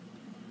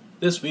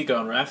This week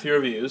on Raffi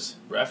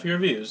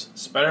Reviews,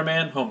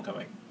 Spider-Man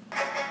Homecoming.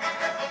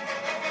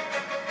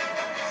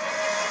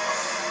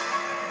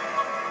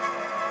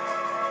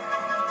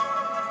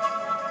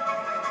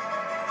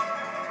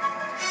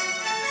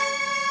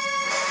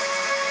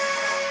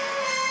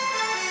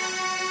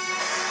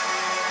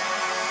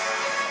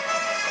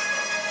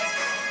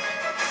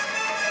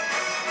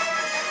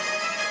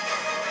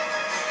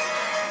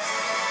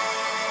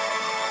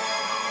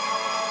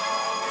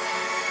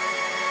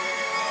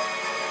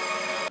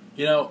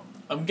 You know,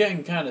 I'm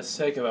getting kind of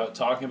sick about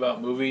talking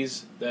about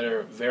movies that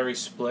are very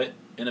split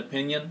in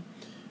opinion.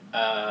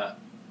 Uh,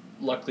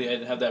 Luckily, I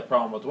didn't have that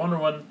problem with Wonder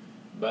Woman,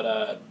 but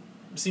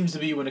it seems to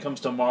be when it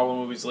comes to Marvel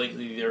movies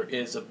lately, there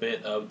is a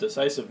bit of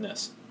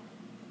decisiveness.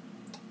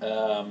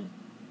 Um,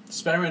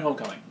 Spider-Man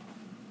Homecoming.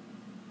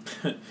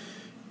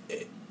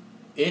 it,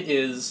 it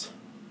is,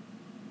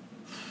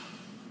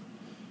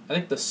 I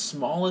think, the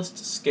smallest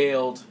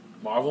scaled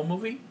Marvel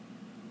movie.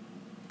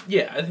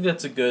 Yeah, I think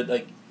that's a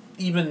good,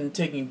 even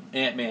taking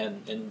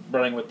Ant-Man and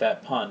running with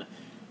that pun,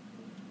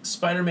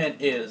 Spider-Man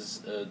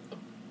is a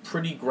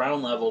pretty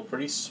ground level,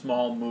 pretty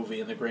small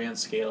movie in the grand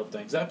scale of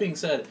things. That being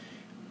said,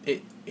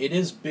 it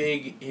is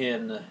big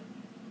in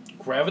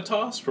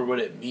gravitas for what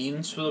it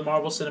means for the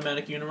Marvel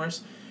Cinematic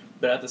Universe,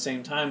 but at the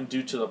same time,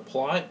 due to the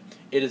plot,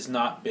 it is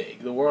not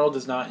big. The world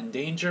is not in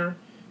danger.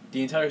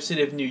 The entire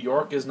city of New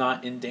York is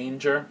not in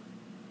danger.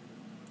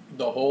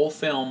 The whole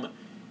film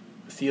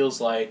feels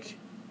like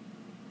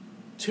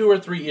 2 or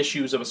 3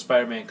 issues of a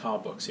Spider-Man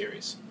comic book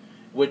series,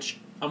 which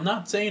I'm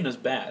not saying is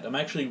bad. I'm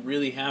actually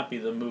really happy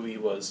the movie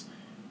was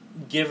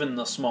given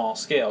the small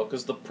scale,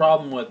 because the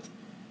problem with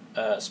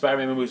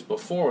Spider-Man movies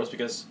before was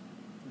because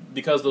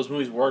those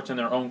movies worked in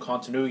their own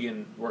continuity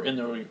and were in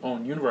their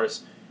own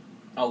universe,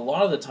 a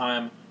lot of the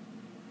time,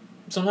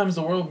 sometimes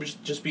the world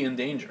would just be in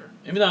danger.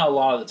 Maybe not a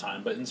lot of the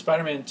time, but in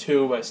Spider-Man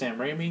 2 by Sam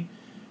Raimi,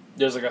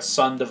 there's like a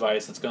sun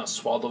device that's going to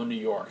swallow New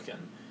York,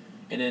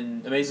 and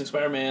in Amazing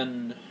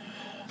Spider-Man,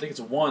 I think it's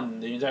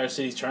 1, the entire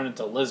city's turned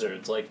into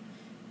lizards.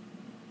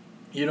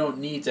 You don't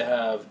need to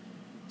have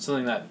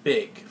something that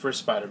big for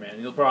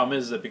Spider-Man. The problem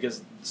is that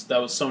because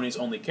that was Sony's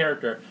only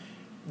character,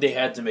 they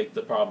had to make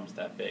the problems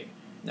that big.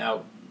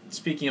 Now,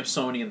 speaking of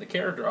Sony and the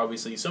character,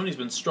 obviously, Sony's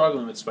been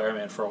struggling with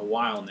Spider-Man for a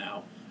while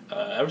now.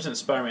 Ever since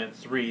Spider-Man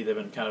 3, they've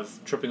been kind of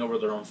tripping over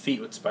their own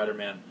feet with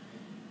Spider-Man.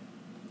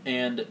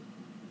 And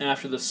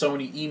after the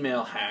Sony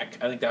email hack,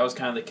 I think that was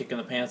kind of the kick in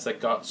the pants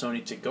that got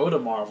Sony to go to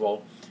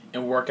Marvel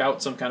and work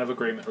out some kind of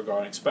agreement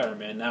regarding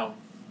Spider-Man. Now,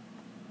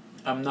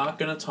 I'm not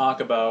going to talk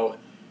about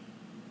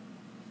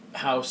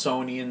how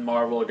Sony and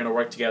Marvel are going to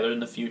work together in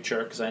the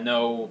future, because I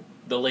know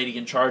the lady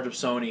in charge of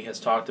Sony has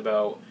talked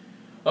about,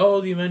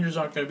 the Avengers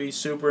aren't going to be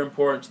super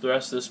important to the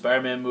rest of the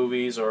Spider-Man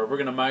movies, or we're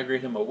going to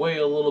migrate him away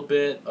a little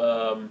bit.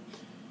 And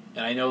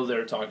I know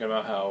they're talking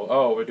about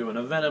how, we're doing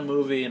a Venom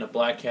movie and a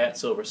Black Cat,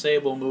 Silver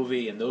Sable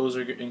movie, and those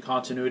are in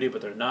continuity,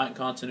 but they're not in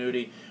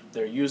continuity.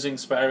 They're using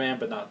Spider-Man,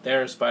 but not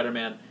their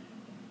Spider-Man.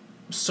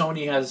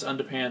 Sony has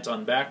underpants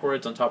on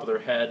backwards on top of their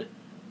head,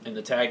 and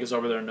the tag is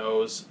over their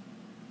nose.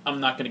 I'm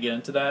not going to get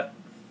into that.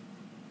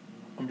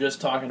 I'm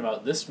just talking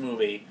about this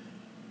movie,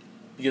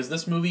 because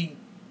this movie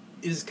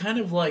is kind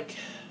of like,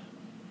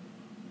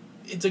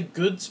 it's a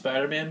good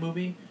Spider-Man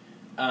movie.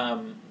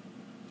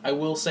 I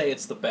will say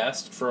it's the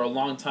best. For a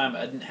long time,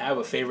 I didn't have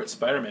a favorite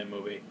Spider-Man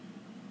movie,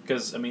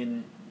 because,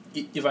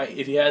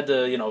 if you had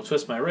to,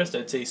 twist my wrist,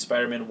 I'd say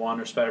Spider-Man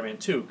 1 or Spider-Man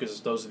 2, because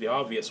those are the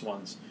obvious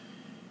ones.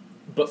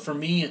 But for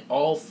me,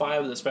 all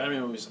 5 of the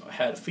Spider-Man movies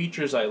had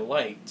features I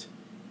liked,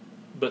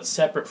 but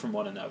separate from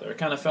one another. It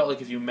kind of felt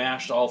like if you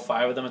mashed all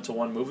 5 of them into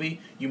one movie,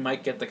 you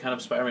might get the kind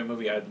of Spider-Man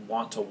movie I'd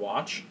want to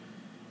watch.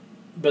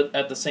 But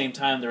at the same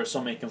time, there are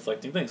so many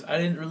conflicting things. I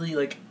didn't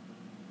really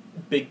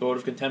big vote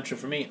of contention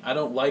for me. I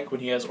don't like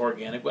when he has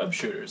organic web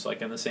shooters,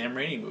 like in the Sam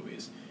Raimi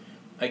movies.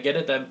 I get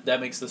it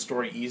that makes the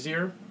story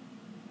easier,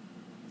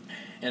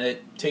 and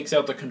it takes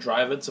out the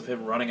contrivance of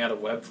him running out of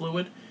web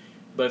fluid.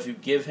 But if you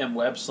give him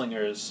web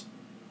slingers,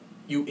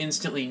 you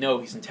instantly know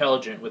he's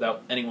intelligent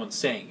without anyone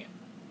saying it.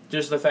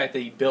 Just the fact that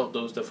he built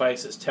those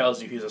devices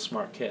tells you he's a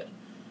smart kid.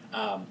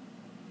 And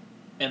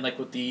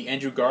with the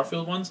Andrew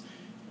Garfield ones,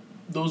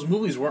 those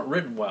movies weren't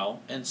written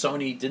well, and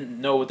Sony didn't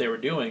know what they were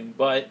doing,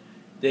 but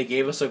they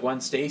gave us a Gwen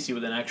Stacy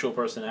with an actual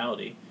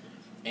personality.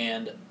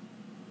 And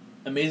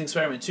Amazing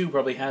Spider-Man 2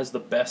 probably has the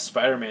best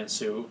Spider-Man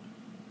suit.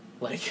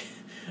 I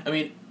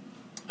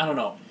don't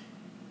know.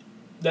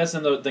 That's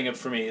another thing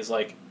for me, is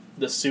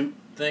the suit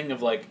thing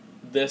of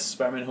this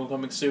Spider-Man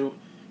Homecoming suit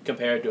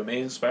compared to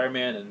Amazing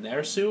Spider-Man and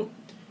their suit.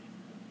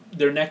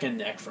 They're neck and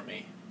neck for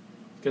me,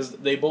 because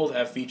they both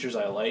have features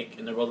I like,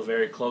 and they're both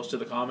very close to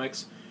the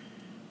comics.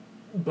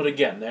 But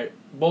again,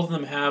 both of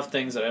them have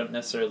things that I don't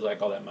necessarily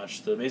like all that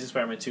much. The Amazing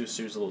Spider-Man 2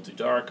 suit is a little too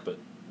dark, but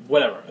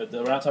whatever.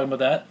 We're not talking about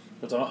that.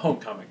 We're talking about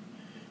Homecoming,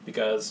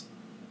 because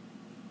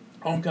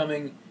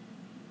Homecoming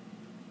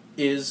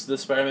is the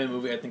Spider-Man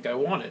movie I think I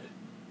wanted.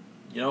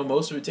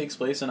 Most of it takes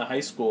place in a high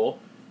school,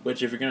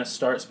 which if you're going to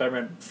start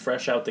Spider-Man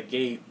fresh out the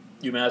gate,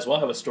 you might as well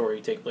have a story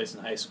take place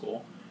in high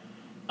school.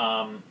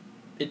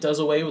 it does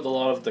away with a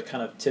lot of the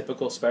kind of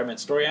typical Spider-Man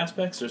story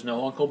aspects. There's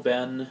no Uncle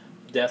Ben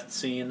death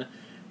scene.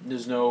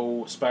 There's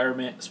no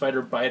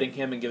spider biting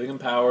him and giving him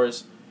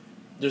powers.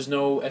 There's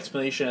no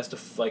explanation as to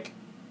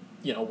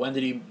when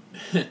did he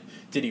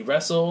did he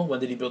wrestle?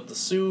 When did he build the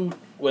suit?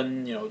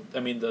 When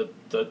the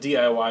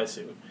DIY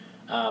suit,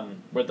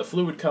 where the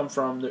fluid come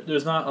from?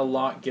 There's not a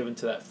lot given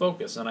to that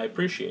focus, and I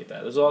appreciate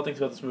that. There's a lot of things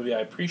about this movie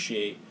I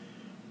appreciate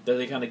that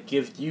they kind of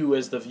give you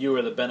as the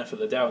viewer the benefit of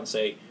the doubt and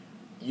say,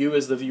 you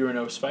as the viewer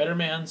know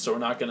Spider-Man, so we're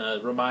not going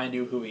to remind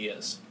you who he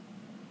is.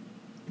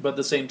 But at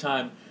the same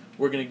time,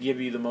 we're going to give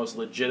you the most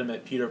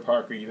legitimate Peter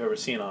Parker you've ever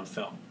seen on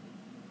film.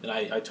 And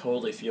I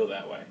totally feel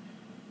that way.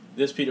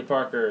 This Peter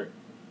Parker,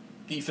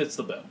 he fits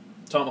the bill.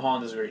 Tom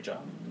Holland does a great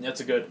job. And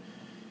that's a good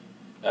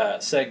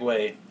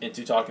segue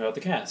into talking about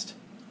the cast.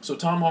 So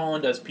Tom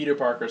Holland as Peter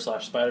Parker /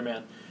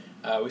 Spider-Man.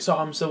 We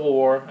saw him in Civil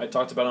War. I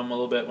talked about him a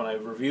little bit when I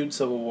reviewed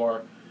Civil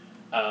War.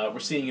 We're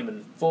seeing him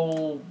in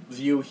full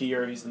view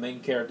here. He's the main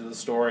character of the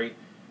story.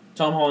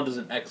 Tom Holland does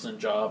an excellent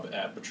job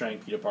at portraying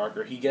Peter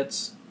Parker. He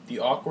gets the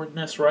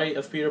awkwardness right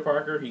of Peter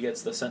Parker. He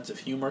gets the sense of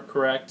humor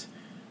correct.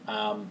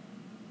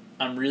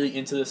 I'm really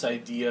into this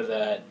idea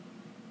that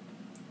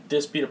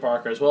this Peter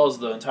Parker, as well as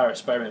the entire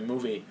Spider-Man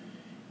movie,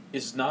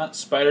 is not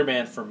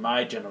Spider-Man for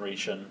my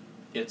generation.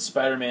 It's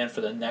Spider-Man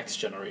for the next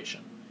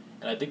generation.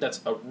 And I think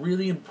that's a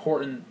really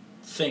important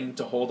thing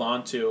to hold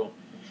on to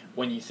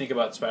when you think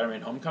about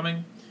Spider-Man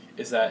Homecoming,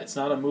 is that it's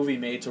not a movie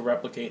made to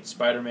replicate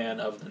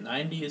Spider-Man of the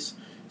 90s,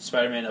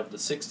 Spider-Man of the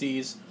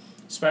 60s,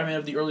 Spider-Man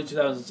of the early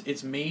 2000s.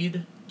 It's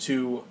made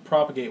to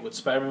propagate what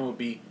Spider-Man would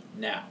be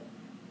now.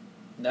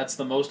 And that's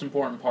the most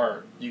important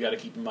part you got to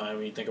keep in mind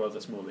when you think about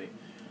this movie.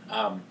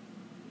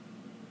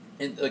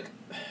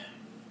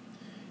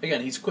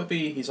 Again, he's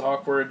quippy, he's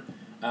awkward.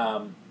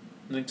 I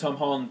think Tom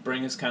Holland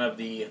brings kind of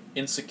the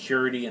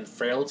insecurity and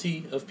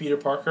frailty of Peter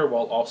Parker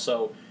while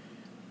also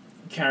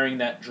carrying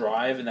that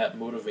drive and that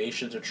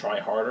motivation to try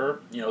harder.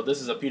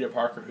 This is a Peter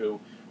Parker who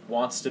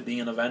wants to be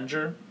an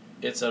Avenger.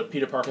 It's a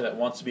Peter Parker that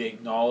wants to be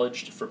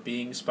acknowledged for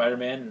being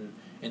Spider-Man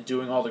and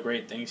doing all the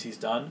great things he's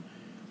done,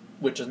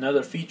 which is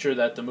another feature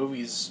that the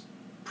movies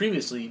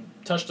previously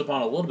touched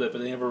upon a little bit,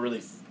 but they never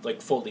really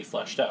fully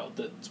fleshed out.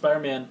 That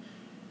Spider-Man,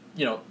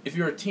 if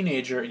you're a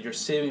teenager and you're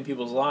saving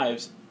people's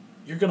lives,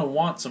 you're going to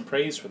want some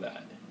praise for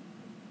that.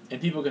 And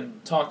people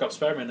can talk up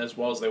Spider-Man as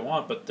well as they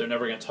want, but they're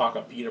never going to talk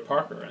up Peter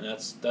Parker, and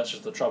that's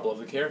just the trouble of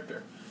the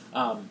character.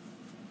 I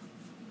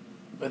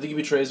think he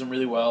portrays him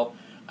really well.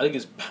 I think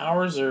his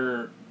powers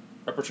are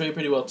portrayed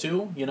pretty well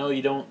too.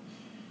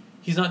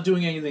 He's not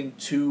doing anything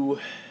too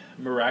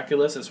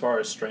miraculous as far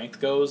as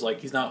strength goes.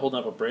 Like, he's not holding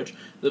up a bridge.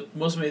 The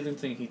most amazing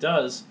thing he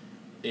does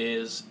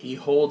is he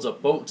holds a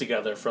boat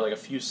together for a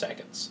few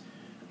seconds.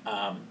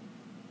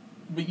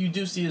 But you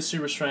do see his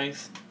super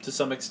strength to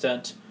some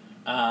extent.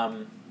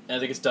 And I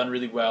think it's done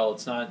really well.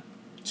 It's not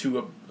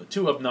too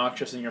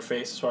obnoxious in your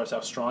face as far as how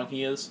strong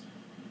he is.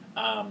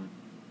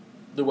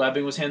 The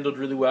webbing was handled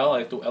really well.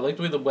 I like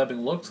the way the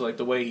webbing looks. I like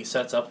the way he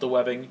sets up the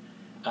webbing.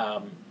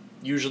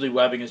 Usually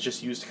webbing is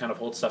just used to kind of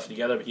hold stuff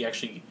together, but he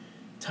actually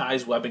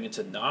ties webbing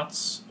into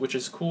knots, which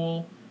is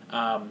cool.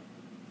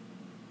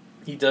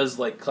 He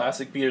does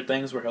classic Peter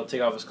things where he'll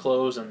take off his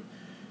clothes and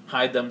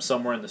hide them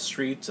somewhere in the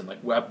streets and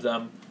web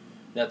them.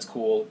 That's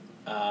cool.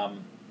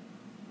 Man,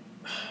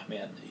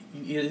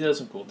 he does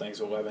some cool things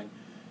with webbing.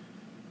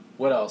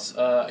 What else?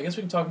 I guess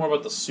we can talk more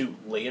about the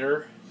suit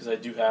later, because I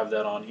do have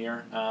that on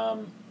here.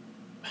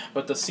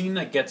 But the scene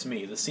that gets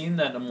me, the scene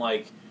that I'm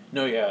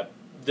no, yeah,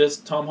 this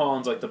Tom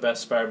Holland's the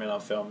best Spider-Man on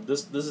film.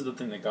 This is the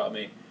thing that got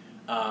me.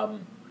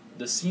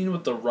 The scene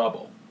with the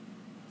rubble,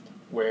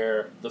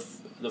 where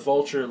the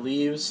Vulture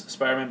leaves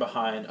Spider-Man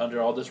behind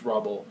under all this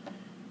rubble,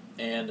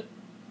 and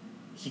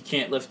he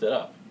can't lift it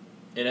up.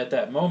 And at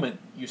that moment,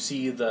 you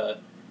see the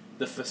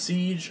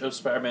prestige of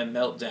Spider-Man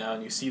melt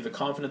down, you see the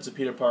confidence of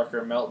Peter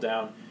Parker melt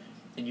down,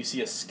 and you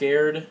see a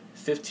scared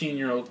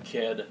 15-year-old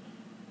kid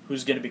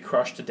who's going to be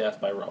crushed to death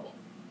by rubble.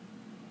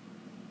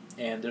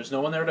 And there's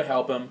no one there to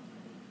help him.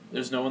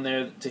 There's no one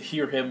there to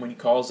hear him when he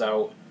calls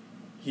out.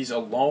 He's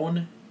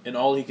alone, and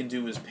all he can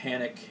do is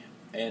panic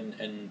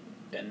and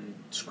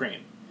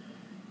scream.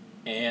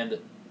 And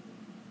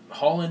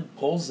Holland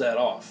pulls that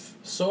off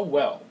so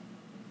well.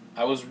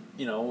 I was,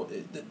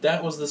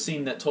 that was the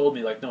scene that told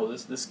me, no,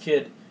 this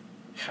kid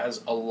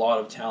has a lot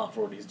of talent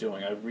for what he's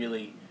doing. I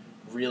really,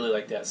 really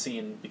like that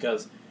scene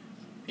because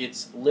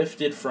it's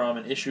lifted from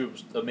an issue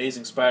of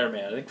Amazing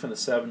Spider-Man, I think from the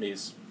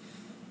 70s.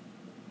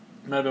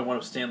 It might have been one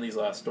of Stan Lee's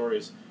last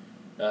stories.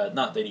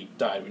 Not that he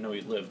died, we know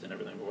he lived and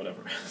everything, but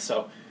whatever.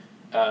 So,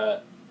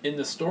 in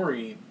the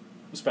story,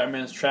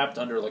 Spider-Man is trapped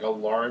under a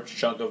large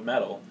chunk of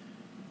metal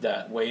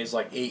that weighs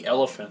 8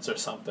 elephants or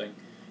something,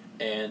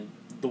 and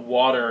the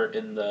water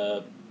in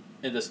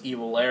this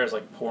evil lair is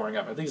pouring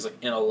up. I think he's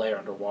in a lair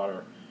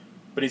underwater,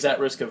 but he's at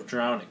risk of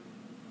drowning,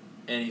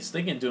 and he's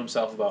thinking to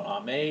himself about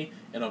Aunt May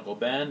and Uncle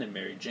Ben and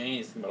Mary Jane.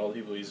 He's thinking about all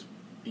the people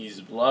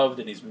he's loved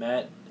and he's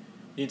met.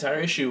 The entire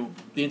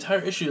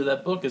issue of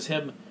that book is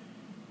him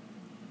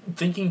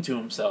thinking to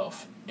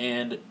himself,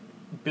 and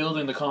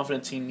building the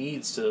confidence he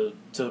needs to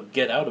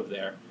get out of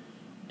there.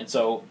 And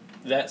so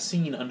that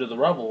scene under the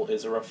rubble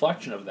is a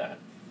reflection of that.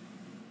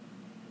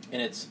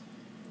 And it's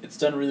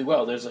done really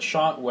well. There's a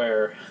shot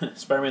where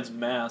Spider-Man's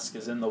mask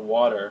is in the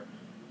water,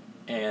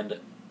 and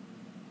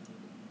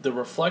the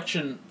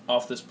reflection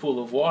off this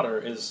pool of water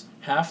is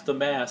half the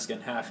mask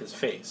and half his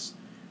face.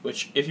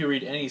 Which, if you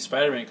read any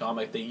Spider-Man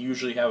comic, they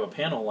usually have a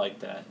panel like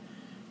that.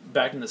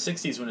 Back in the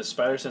 60s, when his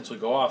spider sense would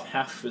go off,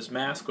 half of his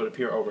mask would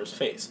appear over his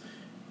face.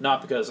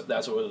 Not because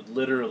that's what would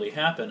literally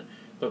happen,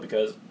 but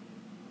because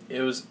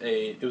it was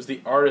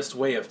the artist's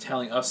way of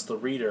telling us, the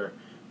reader,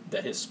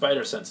 that his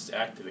spider sense is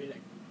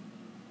activating.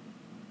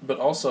 But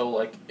also,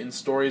 like, in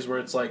stories where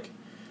it's like,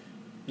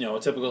 you know, a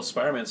typical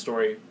Spider-Man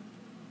story,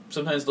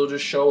 sometimes they'll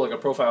just show, like, a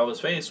profile of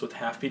his face with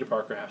half Peter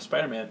Parker, half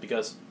Spider-Man,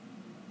 because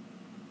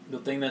the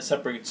thing that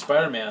separates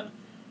Spider-Man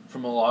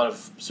from a lot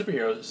of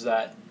superheroes is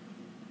that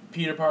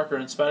Peter Parker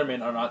and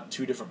Spider-Man are not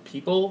two different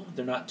people,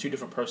 they're not two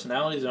different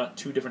personalities, they're not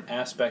two different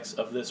aspects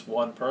of this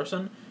one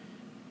person.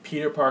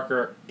 Peter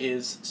Parker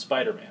is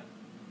Spider-Man.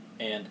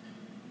 And,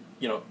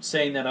 you know,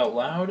 saying that out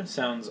loud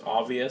sounds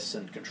obvious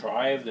and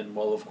contrived, and,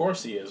 well, of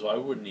course he is, why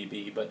wouldn't he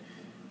be? But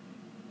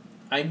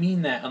I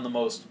mean that on the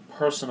most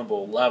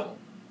personable level,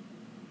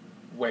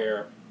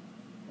 where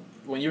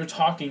when you're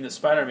talking to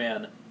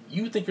Spider-Man,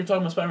 you think you're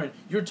talking to Spider-Man,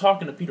 you're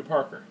talking to Peter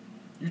Parker.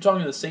 You're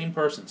talking to the same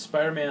person.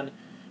 Spider-Man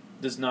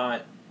does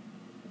not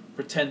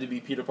pretend to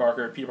be Peter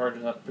Parker. Peter Parker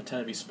does not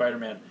pretend to be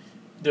Spider-Man.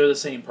 They're the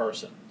same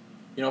person.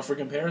 You know, for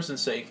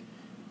comparison's sake,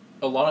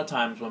 a lot of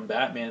times when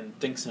Batman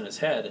thinks in his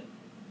head,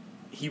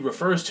 he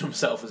refers to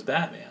himself as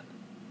Batman.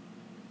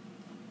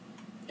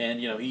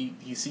 And, you know, he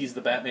sees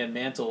the Batman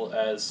mantle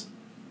as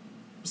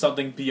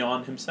something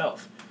beyond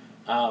himself.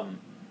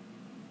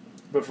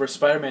 But for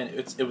Spider-Man,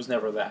 it was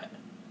never that.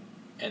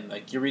 And,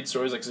 like, you read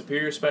stories like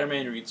Superior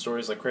Spider-Man, you read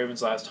stories like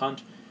Kraven's Last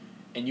Hunt,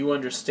 and you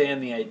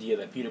understand the idea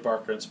that Peter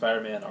Parker and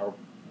Spider-Man are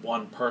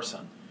one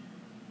person.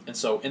 And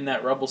so in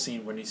that Rubble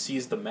scene, when he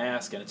sees the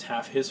mask and it's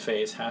half his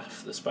face,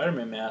 half the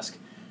Spider-Man mask,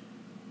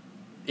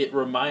 it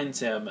reminds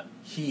him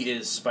he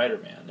is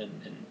Spider-Man.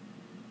 And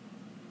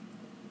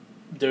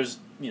there's,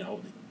 you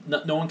know,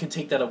 no one can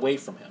take that away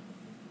from him.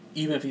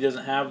 Even if he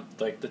doesn't have,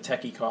 like, the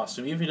techie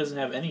costume, even if he doesn't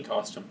have any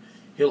costume,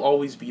 he'll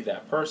always be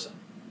that person.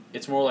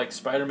 It's more like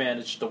Spider-Man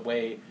is just a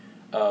way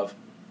of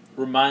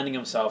reminding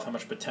himself how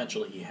much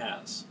potential he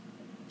has.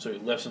 So he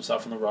lifts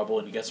himself from the rubble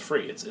and he gets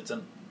free. It's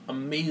an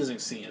amazing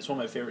scene. It's one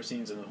of my favorite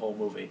scenes in the whole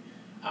movie.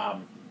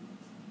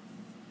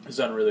 It's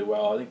done really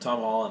well. I think Tom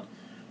Holland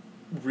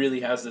really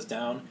has this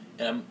down,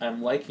 and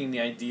I'm liking the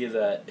idea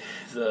that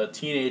the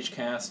teenage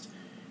cast,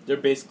 they're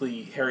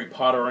basically Harry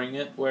Pottering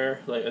it,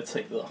 where, like, it's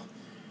like, ugh.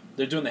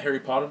 They're doing the Harry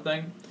Potter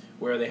thing,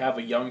 where they have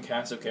a young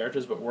cast of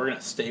characters, but we're going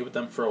to stay with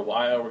them for a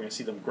while. We're going to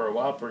see them grow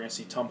up. We're going to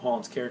see Tom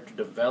Holland's character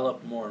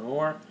develop more and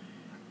more.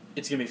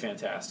 It's going to be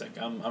fantastic.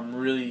 I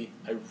really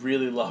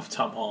love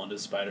Tom Holland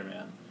as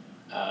Spider-Man.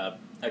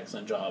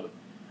 Excellent job.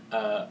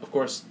 Of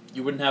course,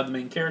 you wouldn't have the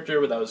main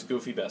character without his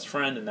goofy best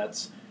friend, and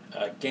that's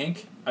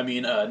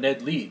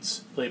Ned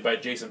Leeds, played by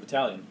Jason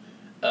Battalion.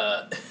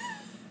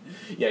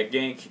 Yeah,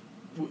 Gank,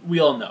 we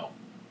all know.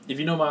 If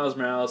you know Miles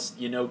Morales,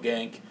 you know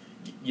Gank.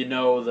 You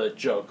know the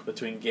joke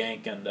between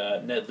Gank and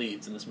Ned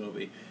Leeds in this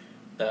movie.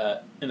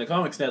 In the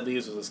comics, Ned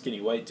Leeds was a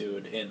skinny white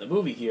dude. In the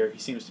movie here, he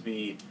seems to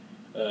be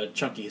a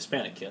chunky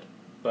Hispanic kid.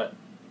 But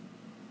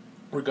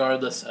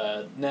regardless,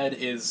 Ned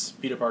is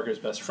Peter Parker's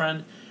best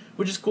friend,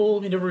 which is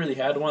cool. He never really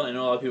had one. I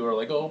know a lot of people are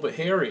like, oh, but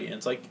Harry. And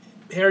it's like,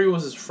 Harry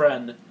was his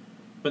friend,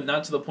 but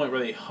not to the point where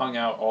they hung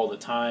out all the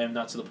time,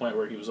 not to the point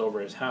where he was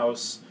over his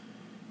house.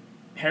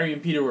 Harry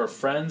and Peter were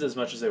friends as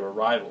much as they were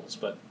rivals,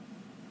 but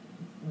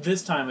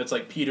this time it's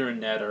like Peter and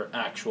Ned are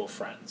actual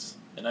friends,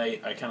 and I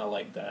kind of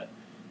like that.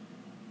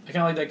 I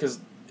kind of like that because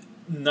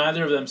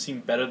neither of them seem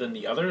better than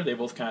the other. They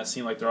both kind of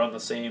seem like they're on the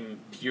same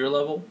peer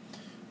level,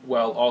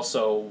 while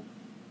also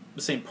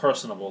the same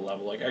personable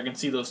level. Like, I can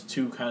see those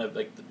two kind of,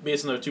 like,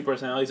 based on their two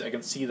personalities, I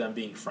can see them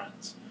being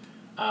friends,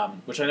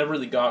 which I never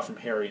really got from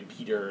Harry and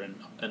Peter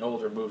in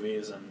older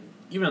movies, and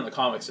even in the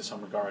comics to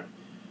some regard.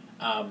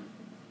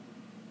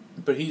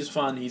 But he's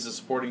fun. He's a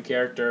supporting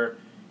character.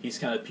 He's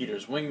kind of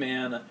Peter's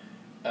wingman.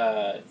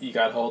 You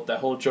got that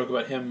whole joke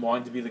about him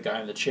wanting to be the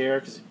guy in the chair,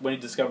 because when he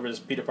discovers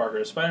Peter Parker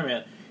as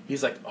Spider-Man,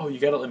 he's like, oh, you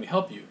gotta let me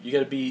help you. You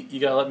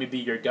gotta let me be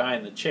your guy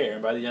in the chair.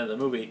 And by the end of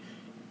the movie,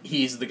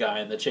 he's the guy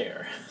in the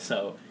chair.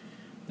 So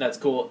that's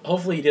cool.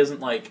 Hopefully he doesn't,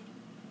 like,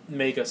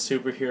 make a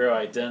superhero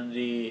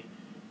identity,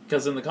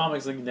 because in the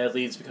comics, I think Ned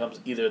Leeds becomes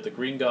either the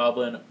Green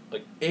Goblin,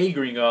 like a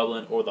Green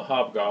Goblin, or the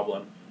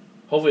Hobgoblin.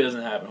 Hopefully it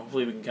doesn't happen.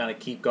 Hopefully we can kind of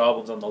keep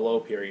goblins on the low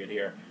period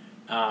here.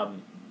 But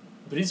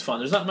he's fun.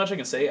 There's not much I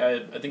can say.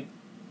 I think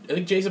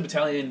Jason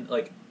Battalion,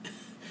 like,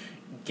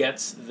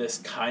 gets this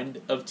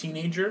kind of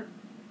teenager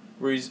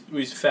where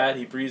he's fat,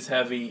 he breathes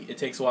heavy. It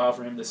takes a while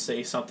for him to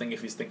say something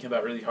if he's thinking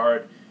about it really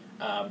hard.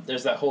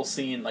 There's that whole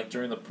scene, like,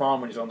 during the prom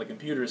when he's on the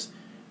computers.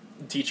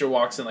 The teacher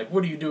walks in, like,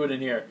 what are you doing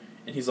in here?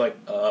 And he's like,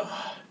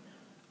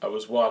 I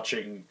was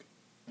watching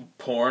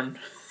porn.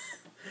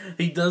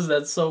 He does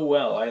that so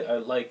well. I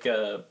like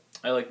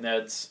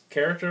Ned's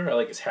character. I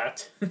like his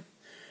hat.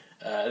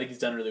 I think he's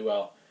done really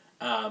well.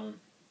 Um,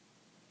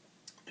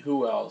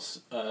 who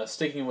else?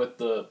 Sticking with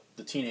the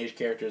teenage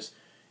characters,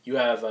 you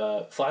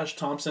have Flash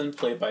Thompson,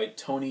 played by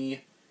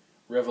Tony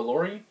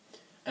Revolori.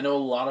 I know a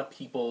lot of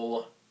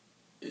people,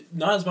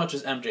 not as much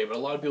as MJ, but a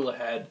lot of people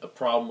had a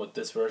problem with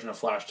this version of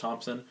Flash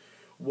Thompson.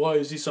 Why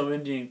is he some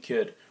Indian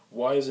kid?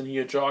 Why isn't he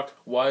a jock?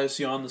 Why is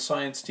he on the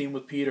science team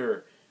with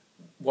Peter?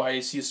 Why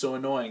is he so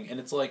annoying? And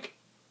it's like,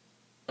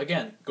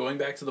 again, going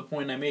back to the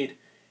point I made,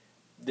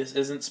 this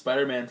isn't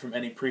Spider-Man from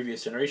any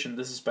previous generation.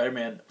 This is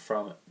Spider-Man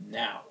from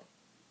now.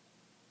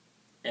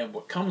 And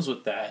what comes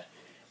with that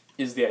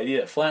is the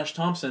idea that Flash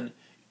Thompson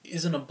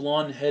isn't a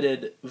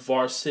blonde-headed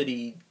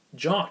varsity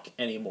jock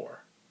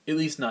anymore. At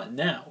least not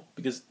now,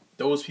 because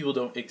those people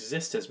don't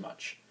exist as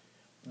much.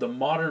 The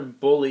modern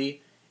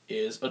bully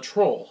is a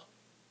troll,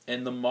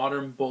 and the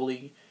modern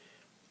bully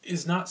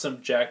is not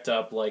some jacked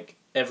up, like,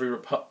 every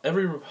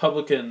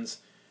Republican's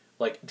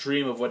like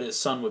dream of what his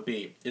son would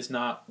be is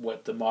not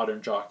what the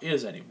modern jock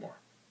is anymore.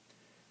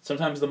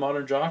 Sometimes the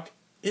modern jock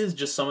is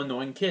just some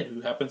annoying kid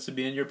who happens to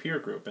be in your peer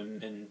group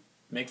and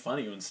make fun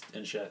of you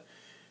and shit.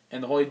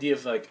 And the whole idea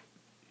of like,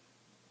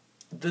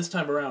 this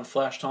time around,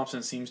 Flash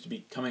Thompson seems to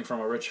be coming from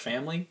a rich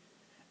family,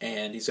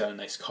 and he's got a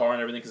nice car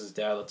and everything because his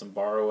dad lets him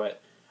borrow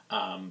it.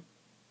 But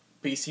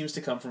he seems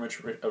to come from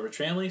a rich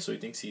family, so he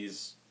thinks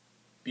he's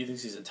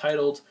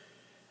entitled.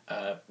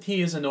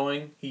 He is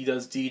annoying. He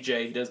does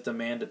DJ. He does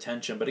demand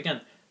attention. But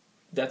again,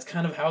 that's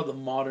kind of how the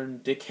modern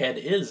dickhead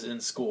is in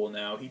school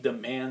now. He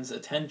demands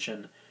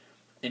attention,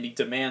 and he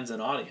demands an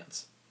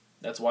audience.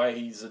 That's why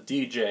he's a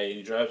DJ, and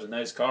he drives a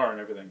nice car and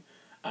everything.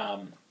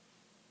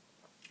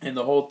 And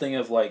the whole thing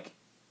of, like,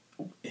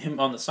 him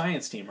on the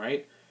science team,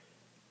 right?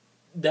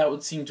 That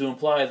would seem to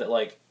imply that,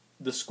 like,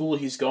 the school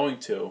he's going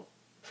to,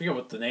 I forget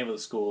what the name of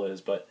the school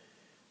is, but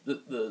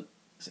the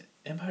is it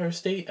Empire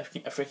State? I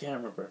can't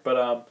remember.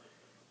 But,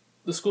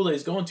 the school that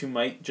he's going to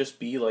might just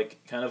be like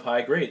kind of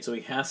high grade, so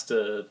he has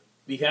to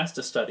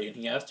study and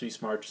he has to be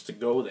smart just to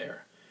go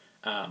there.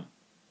 And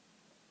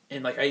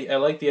like I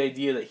like the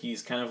idea that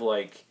he's kind of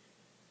like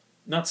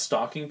not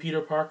stalking Peter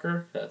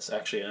Parker. That's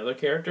actually another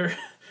character.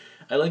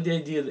 I like the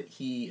idea that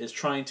he is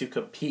trying to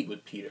compete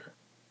with Peter,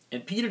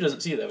 and Peter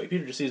doesn't see it that way.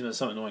 Peter just sees him as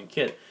some annoying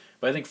kid.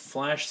 But I think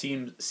Flash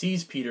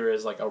sees Peter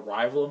as like a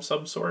rival of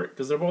some sort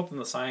because they're both in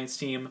the science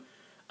team.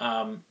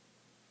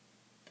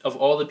 Of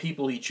all the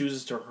people he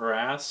chooses to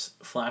harass,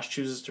 Flash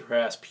chooses to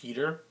harass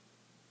Peter,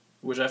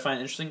 which I find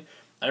interesting.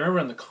 I remember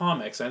in the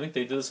comics, I think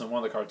they did this in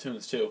one of the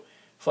cartoons too,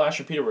 Flash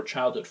and Peter were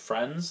childhood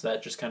friends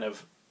that just kind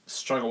of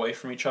strung away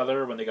from each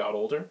other when they got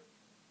older,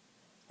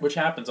 which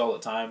happens all the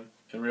time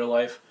in real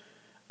life.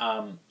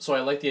 So I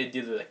like the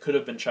idea that they could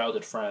have been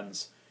childhood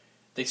friends.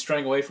 They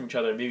strung away from each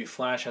other, and maybe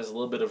Flash has a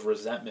little bit of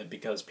resentment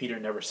because Peter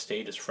never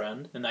stayed his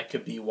friend, and that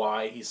could be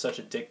why he's such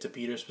a dick to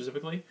Peter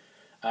specifically.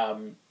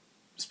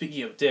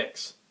 Speaking of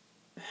dicks,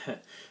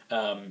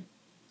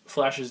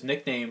 Flash's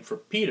nickname for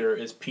Peter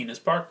is Penis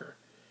Parker.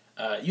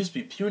 It used to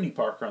be Puny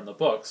Parker on the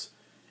books,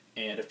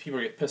 and if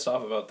people get pissed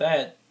off about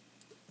that,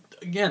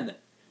 again,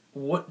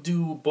 what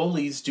do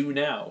bullies do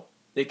now?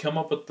 They come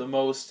up with the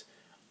most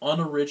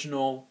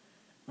unoriginal,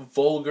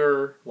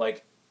 vulgar,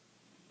 like,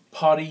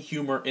 potty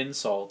humor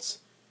insults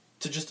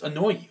to just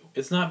annoy you.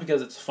 It's not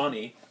because it's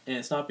funny, and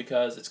it's not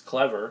because it's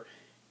clever.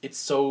 It's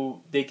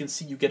so they can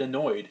see you get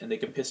annoyed, and they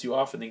can piss you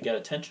off, and they get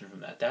attention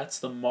from that. That's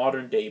the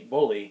modern-day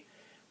bully,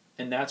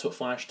 and that's what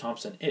Flash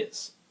Thompson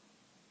is.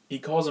 He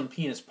calls him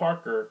Penis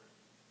Parker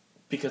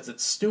because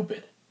it's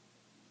stupid,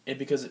 and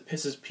because it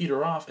pisses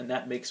Peter off, and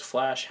that makes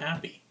Flash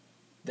happy.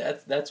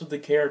 That's what the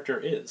character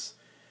is.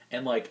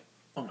 And, like,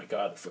 oh my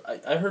god,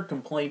 I heard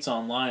complaints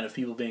online of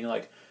people being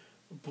like,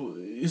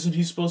 isn't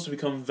he supposed to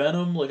become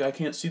Venom? Like, I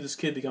can't see this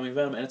kid becoming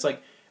Venom. And it's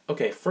like,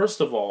 okay, first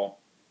of all,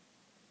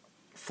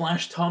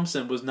 Flash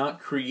Thompson was not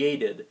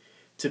created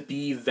to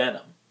be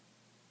Venom.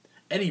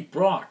 Eddie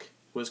Brock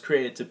was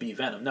created to be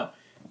Venom. No.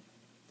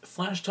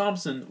 Flash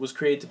Thompson was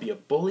created to be a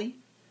bully.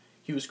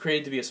 He was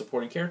created to be a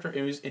supporting character.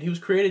 And he was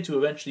created to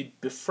eventually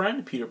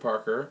befriend Peter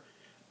Parker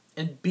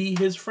and be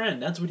his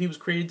friend. That's what he was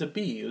created to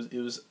be.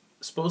 It was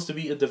supposed to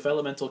be a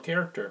developmental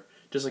character,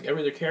 just like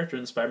every other character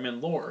in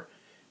Spider-Man lore.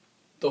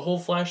 The whole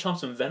Flash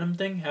Thompson Venom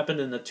thing happened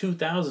in the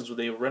 2000s where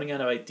they were running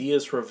out of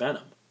ideas for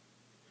Venom.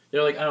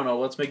 They're like, I don't know,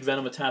 let's make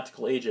Venom a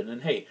tactical agent.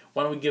 And hey,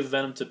 why don't we give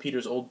Venom to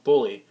Peter's old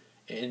bully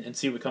and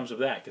see what comes of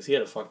that? Because he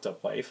had a fucked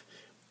up life.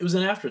 It was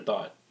an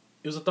afterthought.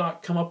 It was a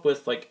thought come up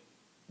with, like,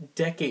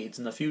 decades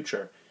in the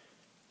future.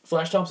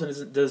 Flash Thompson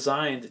isn't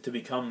designed to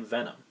become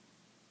Venom.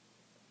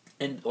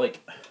 And,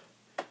 like,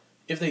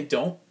 if they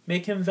don't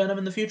make him Venom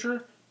in the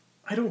future,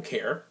 I don't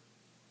care.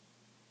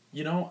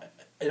 You know,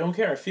 I don't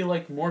care. I feel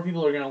like more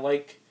people are going to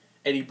like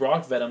Eddie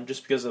Brock Venom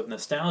just because of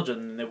nostalgia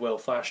than they will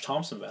Flash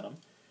Thompson Venom.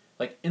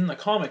 Like, in the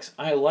comics,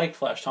 I like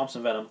Flash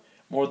Thompson Venom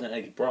more than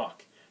Eddie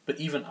Brock. But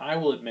even I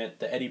will admit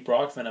that Eddie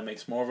Brock Venom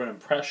makes more of an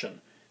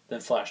impression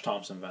than Flash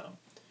Thompson Venom.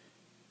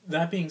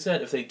 That being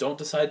said, if they don't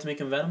decide to make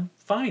him Venom,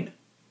 fine.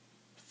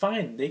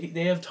 Fine,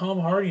 they have Tom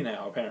Hardy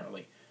now,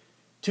 apparently.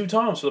 2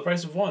 Toms for the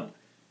price of 1.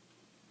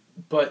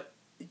 But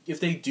if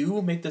they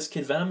do make this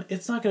kid Venom,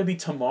 it's not going to be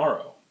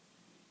tomorrow.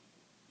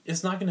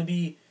 It's not going to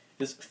be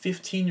this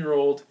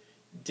 15-year-old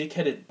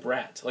dickheaded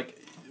brat. Like,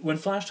 when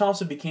Flash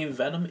Thompson became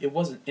Venom, it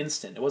wasn't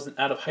instant. It wasn't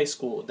out of high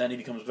school, then he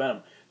becomes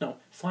Venom. No,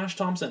 Flash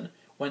Thompson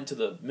went to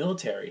the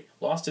military,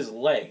 lost his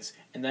legs,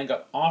 and then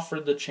got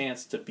offered the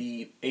chance to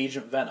be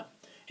Agent Venom.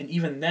 And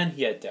even then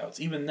he had doubts.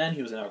 Even then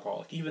he was an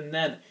alcoholic. Even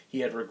then he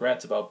had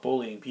regrets about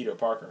bullying Peter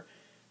Parker.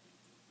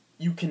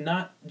 You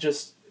cannot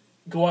just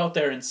go out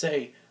there and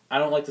say, I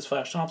don't like this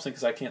Flash Thompson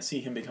because I can't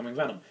see him becoming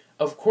Venom.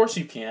 Of course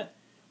you can't,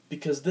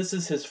 because this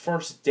is his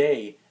first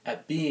day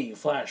at being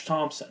Flash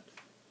Thompson.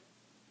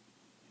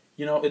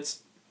 You know,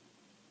 it's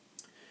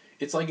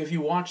like if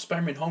you watch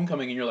Spider-Man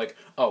Homecoming and you're like,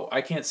 oh,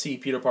 I can't see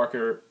Peter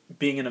Parker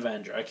being an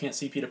Avenger. I can't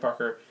see Peter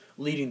Parker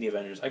leading the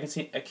Avengers. I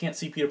can't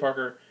see Peter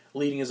Parker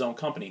leading his own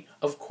company.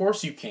 Of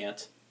course you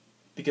can't,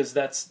 because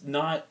that's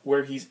not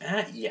where he's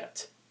at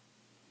yet.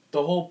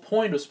 The whole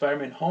point of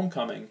Spider-Man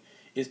Homecoming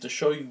is to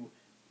show you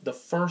the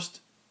first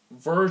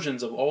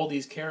versions of all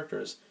these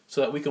characters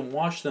so that we can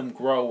watch them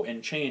grow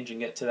and change and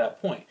get to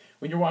that point.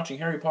 When you're watching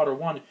Harry Potter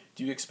 1,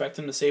 do you expect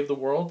him to save the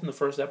world in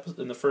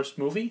the first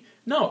movie?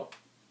 No.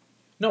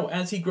 No,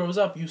 as he grows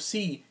up, you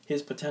see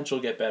his potential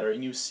get better,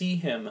 and you see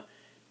him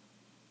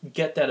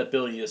get that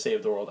ability to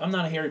save the world. I'm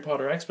not a Harry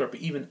Potter expert,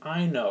 but even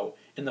I know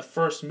in the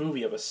first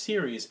movie of a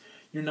series,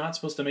 you're not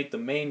supposed to make the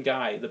main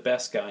guy the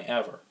best guy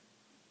ever.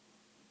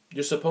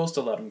 You're supposed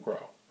to let him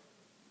grow.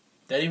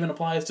 That even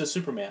applies to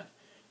Superman.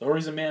 The whole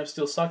reason Man of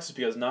Steel sucks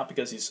is not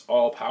because he's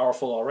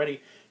all-powerful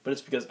already, but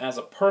it's because as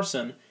a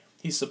person,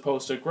 he's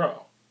supposed to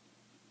grow.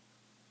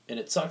 And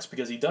it sucks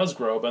because he does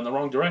grow, but in the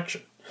wrong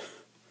direction.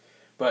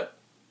 But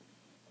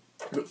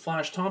with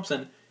Flash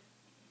Thompson,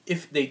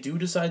 if they do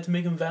decide to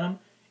make him Venom,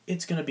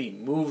 it's going to be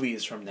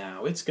movies from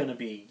now. It's going to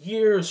be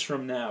years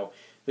from now.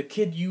 The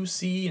kid you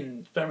see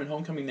in Spider-Man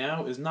Homecoming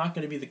now is not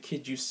going to be the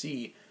kid you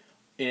see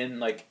in,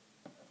 like,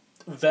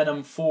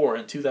 Venom 4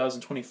 in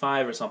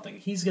 2025 or something.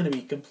 He's going to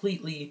be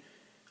completely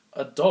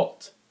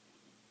adult.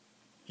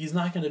 He's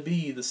not going to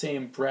be the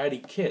same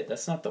bratty kid.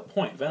 That's not the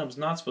point. Venom's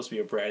not supposed to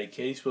be a bratty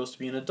kid. He's supposed to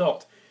be an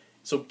adult.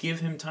 So give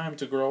him time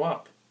to grow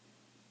up.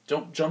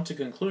 Don't jump to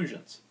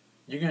conclusions.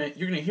 You're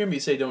gonna hear me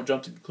say don't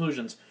jump to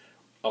conclusions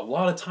a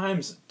lot of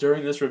times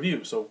during this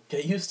review, so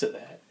get used to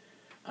that.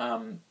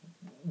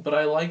 But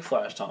I like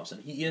Flash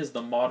Thompson. He is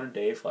the modern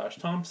day Flash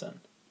Thompson.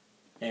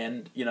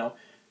 And, you know,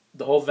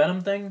 the whole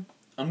Venom thing,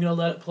 I'm going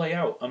to let it play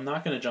out. I'm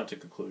not going to jump to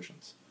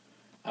conclusions.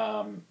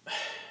 Alright,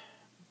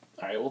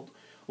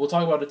 we'll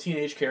talk about a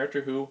teenage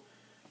character who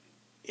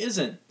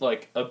isn't,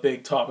 like, a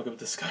big topic of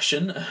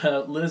discussion.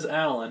 Liz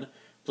Allen,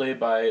 played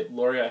by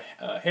Lauria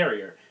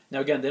Harrier. Now,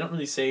 again, they don't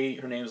really say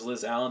her name's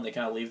Liz Allen. They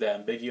kind of leave that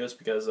ambiguous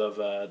because of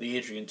the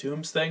Adrian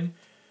Toomes thing.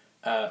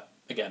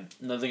 Again,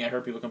 another thing I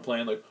heard people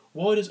complain, like,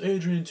 why does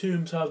Adrian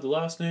Toomes have the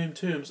last name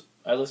Toomes?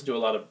 I listen to a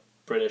lot of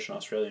British and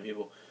Australian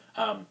people.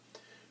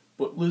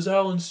 But Liz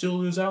Allen's still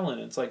Liz Allen.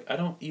 It's like, I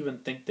don't even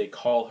think they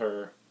call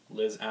her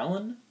Liz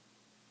Allen.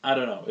 I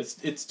don't know.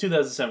 It's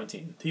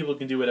 2017. People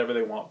can do whatever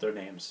they want with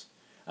their names.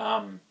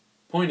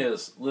 Point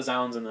is, Liz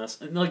Allen's in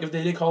this. And, like, if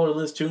they did call her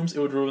Liz Toomes, it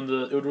would ruin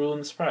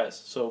the surprise.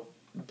 So,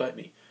 bite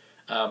me.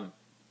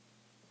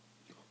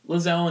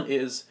 Liz Allen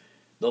is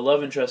the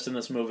love interest in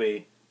this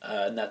movie,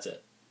 and that's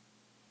it.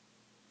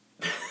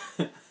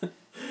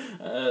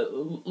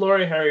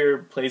 Laurie Harrier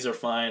plays her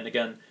fine.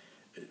 Again,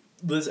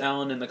 Liz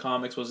Allen in the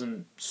comics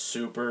wasn't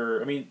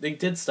super... I mean, they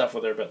did stuff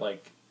with her, but,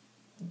 like,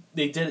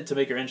 they did it to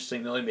make her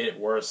interesting. They only made it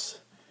worse.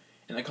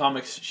 In the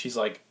comics, she's,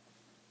 like...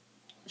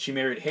 She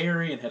married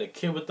Harry and had a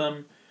kid with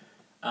them.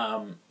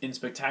 In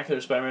Spectacular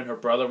Spider-Man, her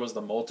brother was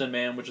the Molten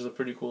Man, which is a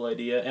pretty cool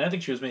idea. And I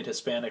think she was made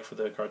Hispanic for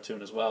the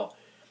cartoon as well.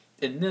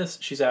 In this,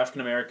 she's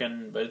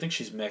African-American, but I think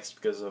she's mixed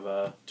because of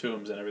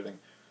Toomes and everything.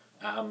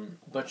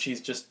 But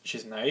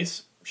she's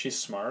nice, she's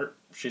smart,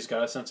 she's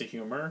got a sense of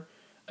humor,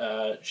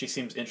 she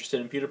seems interested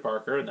in Peter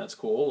Parker, and that's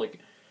cool. Like,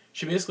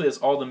 she basically has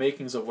all the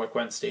makings of what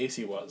Gwen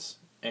Stacy was,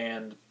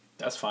 and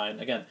that's fine.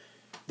 Again,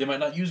 they might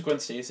not use Gwen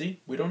Stacy,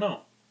 we don't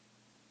know.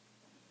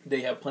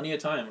 They have plenty of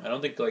time. I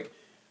don't think, like,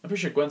 I'm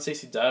pretty sure Gwen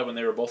Stacy died when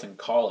they were both in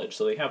college,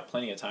 so they have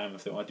plenty of time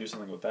if they want to do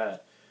something with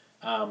that.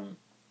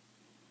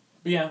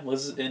 But yeah,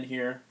 Liz is in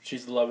here.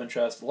 She's the love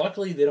interest.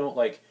 Luckily, they don't,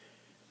 like,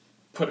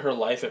 put her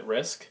life at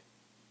risk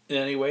in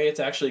any way. It's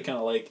actually kind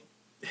of like,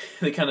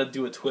 they kind of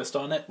do a twist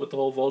on it with the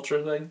whole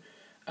Vulture thing.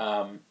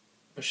 But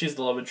she's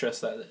the love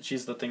interest.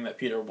 She's the thing that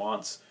Peter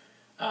wants,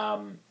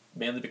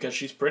 mainly because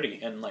she's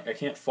pretty. And, like, I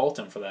can't fault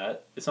him for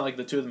that. It's not like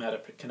the two of them had a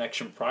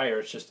connection prior.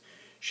 It's just...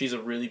 she's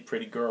a really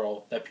pretty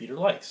girl that Peter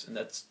likes, and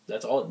that's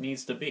all it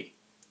needs to be.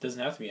 It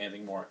doesn't have to be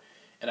anything more.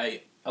 And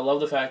I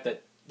love the fact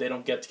that they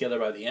don't get together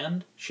by the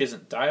end. She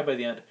doesn't die by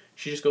the end.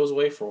 She just goes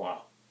away for a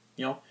while.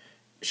 You know,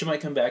 she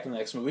might come back in the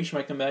next movie. She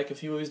might come back a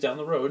few movies down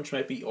the road, and she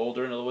might be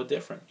older and a little bit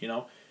different. You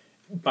know,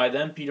 by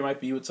then Peter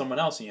might be with someone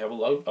else, and you have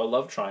a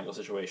love triangle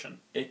situation.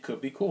 It could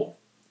be cool.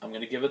 I'm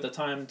gonna give it the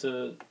time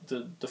to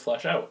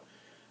flesh out.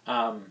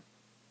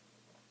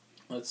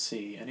 Let's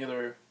see. Any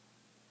other?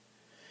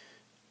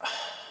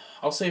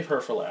 I'll save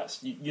her for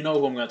last. You know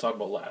who I'm going to talk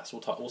about last.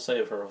 We'll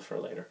save her for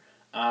later.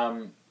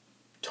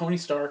 Tony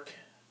Stark.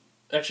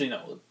 Actually,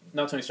 no,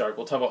 not Tony Stark.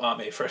 We'll talk about Aunt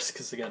May first,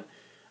 because again,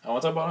 I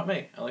want to talk about Aunt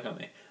May. I like Aunt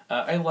May.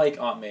 I like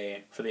Aunt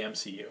May for the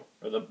MCU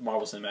or the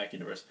Marvel Cinematic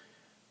Universe.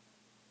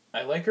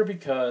 I like her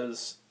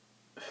because.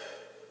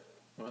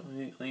 Well,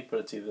 let me put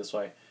it to you this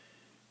way.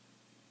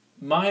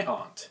 My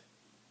aunt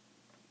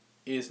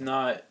is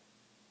not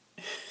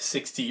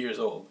 60 years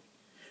old.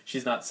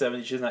 She's not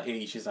 70, she's not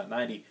 80, she's not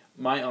 90.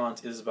 My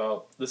aunt is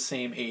about the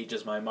same age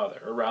as my mother,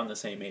 around the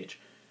same age.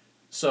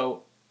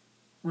 So,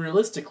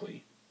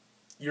 realistically,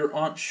 your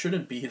aunt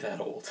shouldn't be that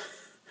old.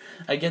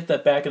 I get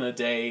that back in the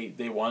day,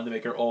 they wanted to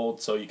make her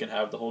old so you can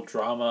have the whole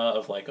drama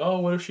of like, oh,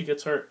 what if she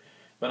gets hurt?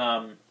 But,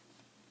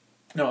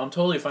 no, I'm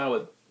totally fine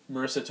with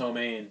Marissa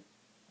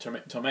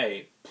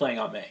Tomei playing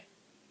Aunt May.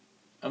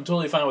 I'm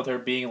totally fine with her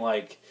being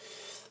like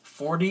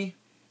 40,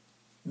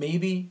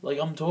 maybe. Like,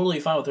 I'm totally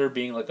fine with her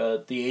being like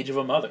the age of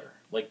a mother.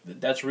 Like,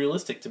 that's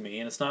realistic to me,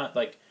 and it's not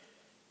like,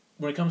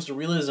 when it comes to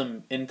realism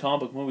in comic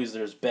book movies,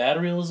 there's bad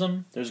realism,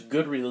 there's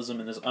good realism,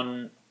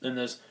 and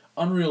there's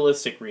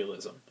unrealistic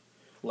realism.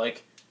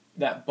 Like,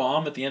 that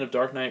bomb at the end of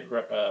Dark Knight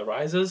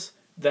Rises,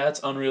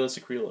 that's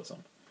unrealistic realism.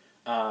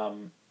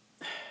 The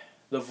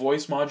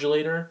voice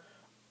modulator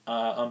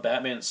on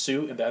Batman's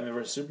suit in Batman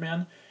vs.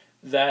 Superman,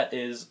 that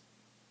is,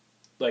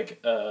 like,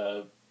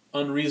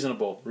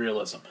 unreasonable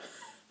realism.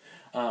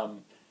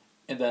 And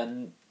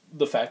then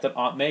the fact that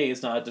Aunt May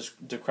is not a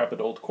decrepit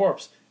old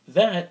corpse,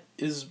 that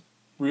is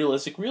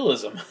realistic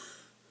realism.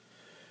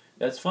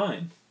 That's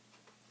fine.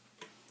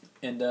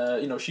 And,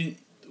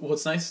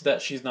 what's nice is that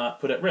she's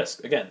not put at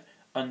risk. Again,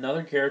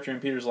 another character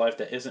in Peter's life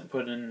that isn't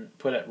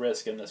put at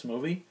risk in this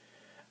movie.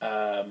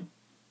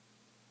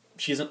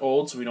 She isn't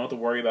old, so we don't have to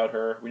worry about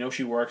her. We know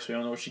she works, we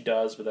don't know what she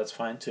does, but that's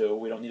fine too.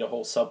 We don't need a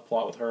whole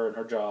subplot with her and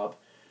her job.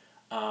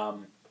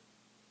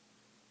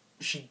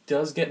 She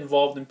does get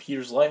involved in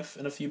Peter's life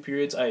in a few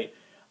periods.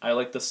 I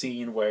like the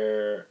scene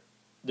where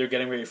they're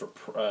getting ready for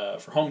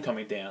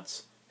homecoming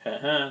dance.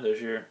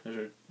 there's your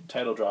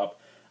title drop.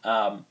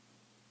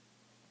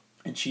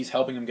 And she's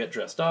helping him get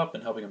dressed up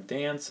and helping him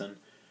dance and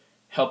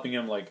helping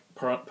him like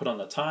put on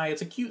the tie.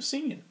 It's a cute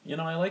scene.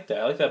 I like that.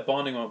 I like that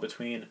bonding moment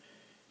between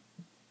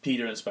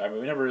Peter and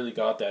Spider-Man. We never really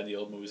got that in the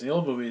old movies. In the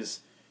old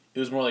movies, it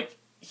was more like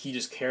he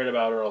just cared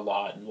about her a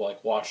lot and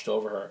like watched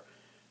over her.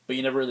 But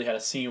you never really had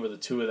a scene where the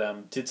two of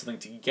them did something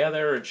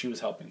together and she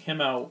was helping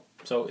him out.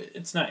 So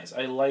it's nice.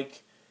 I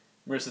like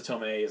Marissa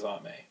Tomei as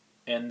Aunt May.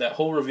 And that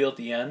whole reveal at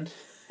the end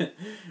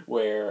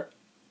where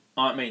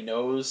Aunt May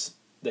knows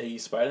that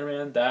he's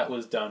Spider-Man, that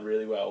was done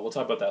really well. We'll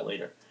talk about that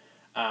later.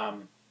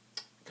 God,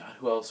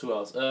 who else?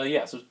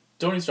 So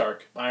Tony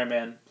Stark, Iron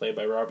Man, played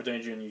by Robert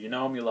Downey Jr. You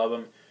know him, you love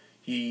him.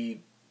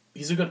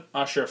 He's a good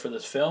usher for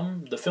this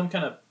film. The film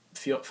kind of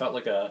felt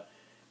like a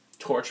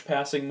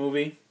torch-passing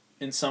movie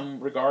in some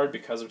regard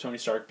because of Tony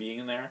Stark being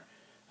in there.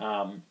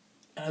 And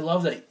I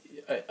love that.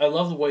 I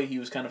love the way he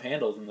was kind of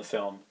handled in the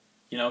film.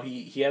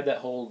 He had that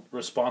whole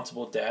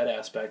responsible dad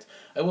aspect.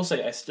 I will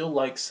say, I still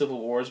like Civil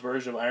War's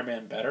version of Iron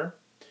Man better,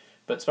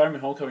 but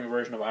Spider-Man Homecoming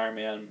version of Iron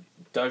Man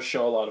does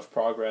show a lot of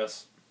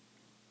progress.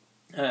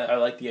 I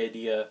like the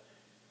idea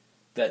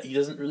that he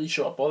doesn't really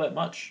show up all that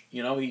much.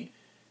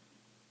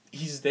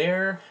 He's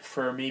there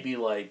for maybe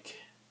like,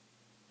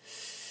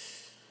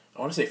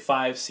 I want to say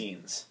 5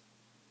 scenes.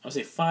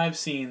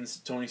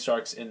 Tony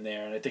Stark's in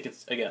there, and I think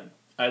it's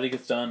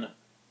done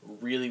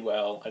really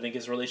well. I think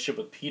his relationship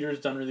with Peter's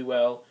done really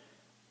well.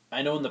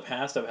 I know in the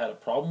past I've had a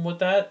problem with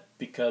that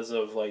because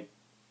of like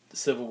the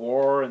Civil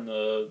War and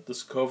the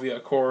Sokovia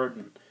Accord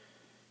and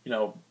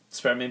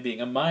Spider-Man being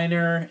a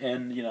minor,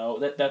 and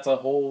that's a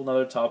whole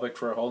other topic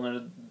for a whole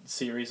other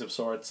series of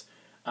sorts.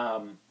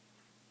 But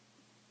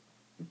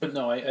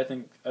no, I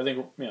think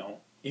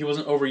he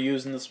wasn't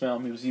overused in this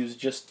film. He was used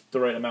just the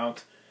right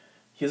amount.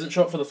 He doesn't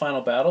show up for the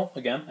final battle.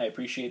 Again, I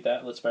appreciate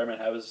that. Let Spider-Man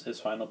have his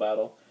final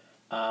battle.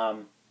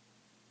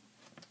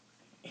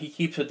 He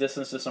keeps a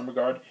distance to some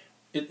regard.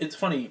 It's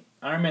funny.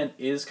 Iron Man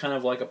is kind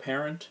of like a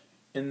parent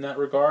in that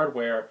regard,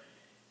 where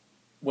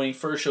when he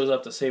first shows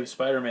up to save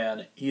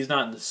Spider-Man, he's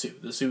not in the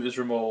suit. The suit is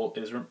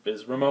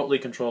remotely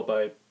controlled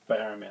by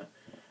Iron Man.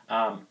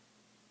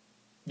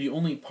 The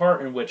only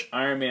part in which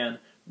Iron Man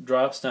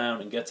drops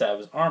down and gets out of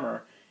his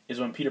armor is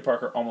when Peter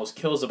Parker almost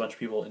kills a bunch of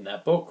people in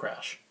that boat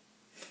crash.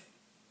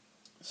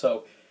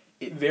 So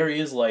it very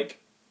is like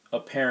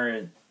a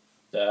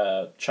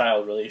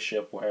parent-child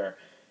relationship where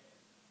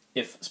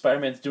if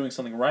Spider-Man's doing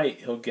something right,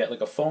 he'll get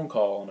like a phone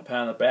call and a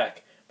pat on the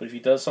back. But if he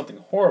does something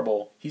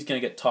horrible, he's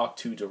going to get talked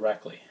to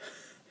directly.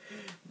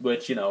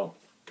 Which,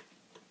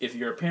 if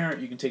you're a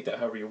parent, you can take that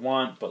however you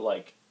want, but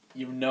like,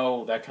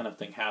 that kind of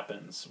thing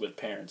happens with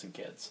parents and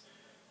kids.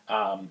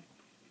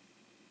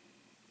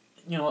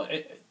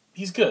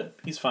 He's good.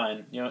 He's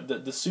fine.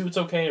 The suit's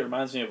okay. It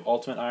reminds me of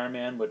Ultimate Iron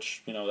Man,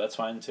 which, that's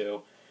fine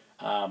too.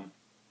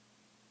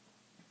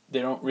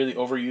 They don't really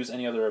overuse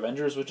any other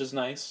Avengers, which is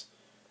nice.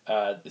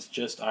 It's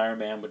just Iron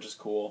Man, which is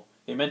cool.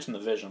 They mentioned the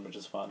Vision, which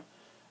is fun.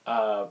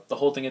 The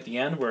whole thing at the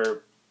end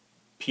where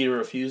Peter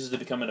refuses to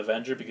become an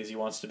Avenger because he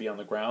wants to be on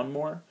the ground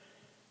more.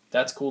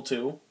 That's cool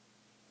too.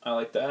 I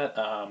like that.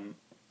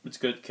 It's a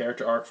good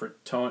character arc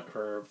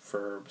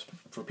for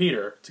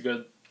Peter. It's a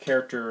good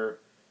character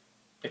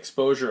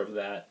exposure of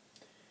that.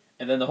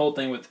 And then the whole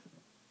thing with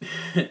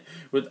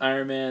with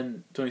Iron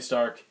Man, Tony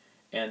Stark,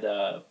 and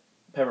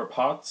Pepper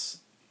Potts,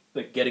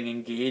 like getting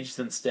engaged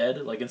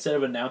instead. Like instead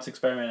of announcing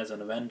Spider-Man as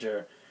an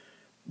Avenger,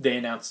 they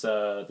announced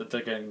that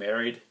they're getting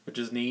married, which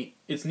is neat.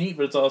 It's neat,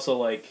 but it's also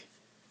like,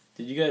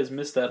 did you guys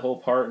miss that whole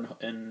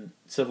part in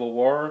Civil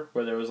War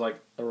where there was like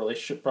a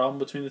relationship problem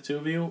between the two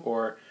of you?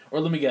 Or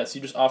let me guess,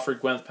 you just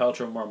offered Gwyneth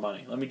Paltrow more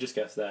money. Let me just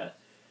guess that.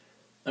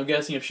 I'm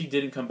guessing if she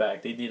didn't come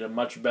back, they'd need a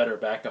much better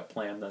backup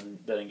plan than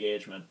that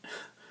engagement.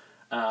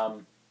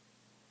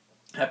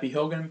 Happy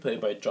Hogan, played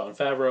by Jon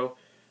Favreau,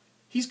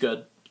 he's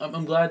good.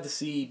 I'm glad to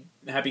see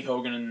Happy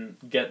Hogan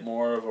get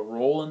more of a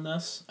role in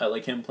this. I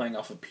like him playing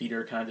off of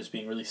Peter, kind of just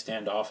being really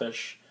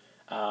standoffish.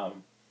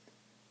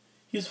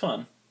 He's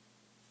fun.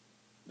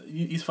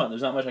 He's fun.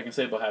 There's not much I can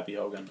say about Happy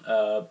Hogan.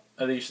 I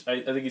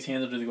think he's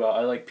handled really well.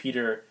 I like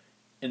Peter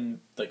in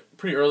like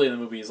pretty early in the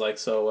movie. He's like,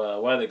 so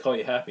why do they call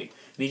you Happy?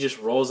 And he just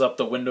rolls up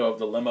the window of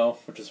the limo,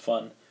 which is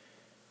fun.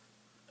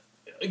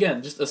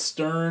 Again, just a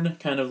stern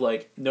kind of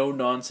like no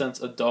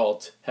nonsense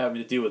adult having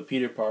to deal with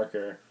Peter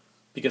Parker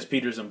because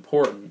Peter's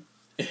important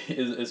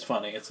is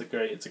funny. It's a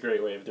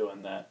great way of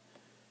doing that.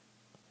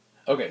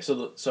 Okay,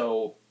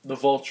 so the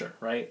Vulture,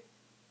 right?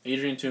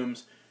 Adrian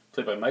Toomes,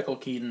 played by Michael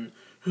Keaton.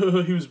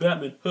 He was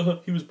Batman.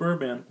 He was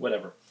Birdman.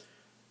 Whatever.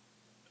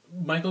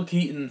 Michael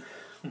Keaton.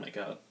 Oh my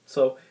god.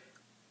 So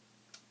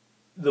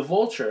the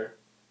Vulture,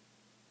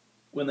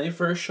 when they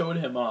first showed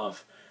him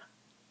off,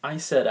 I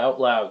said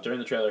out loud during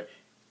the trailer,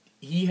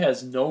 he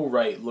has no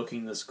right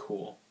looking this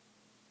cool.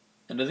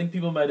 And I think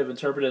people might have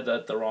interpreted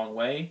that the wrong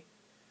way.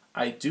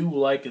 I do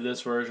like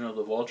this version of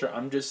the Vulture.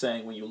 I'm just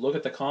saying, when you look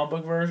at the comic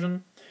book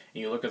version,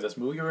 and you look at this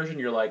movie version,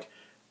 you're like,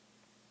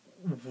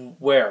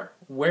 where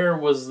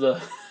was the...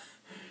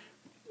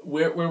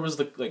 where was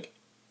the, like...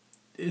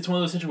 It's one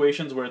of those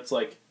situations where it's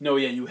like, no,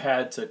 yeah, you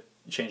had to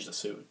change the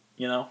suit,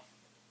 you know?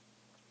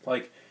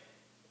 Like,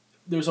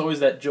 there's always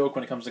that joke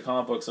when it comes to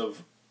comic books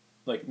of,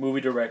 like,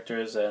 movie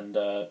directors and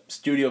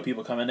studio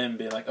people coming in and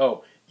being like,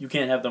 oh, you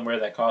can't have them wear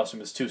that costume,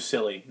 it's too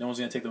silly, no one's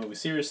going to take the movie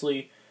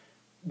seriously,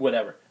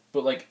 whatever.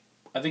 But, like,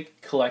 I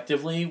think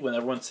collectively, when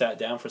everyone sat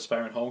down for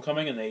Spider-Man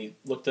Homecoming and they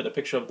looked at a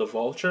picture of the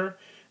Vulture,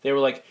 they were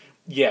like,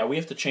 yeah, we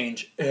have to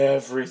change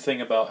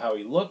everything about how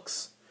he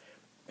looks.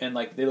 And,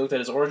 like, they looked at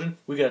his origin,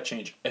 we got to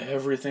change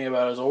everything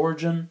about his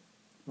origin.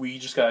 We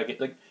just got to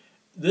get, like,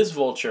 this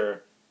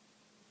Vulture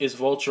is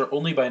Vulture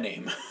only by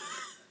name.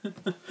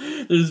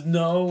 There's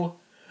no...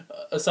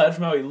 aside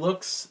from how he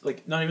looks,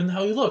 like, not even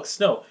how he looks,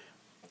 no.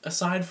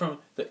 Aside from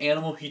the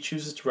animal he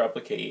chooses to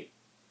replicate,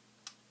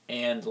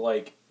 and,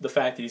 like, the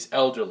fact that he's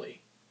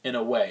elderly, in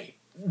a way.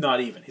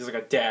 Not even. He's, like,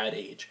 a dad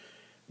age.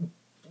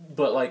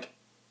 But, like,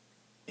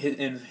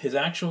 in his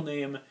actual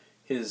name,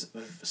 his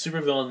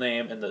supervillain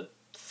name, and the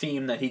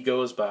theme that he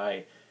goes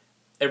by,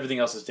 everything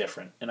else is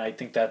different. And I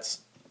think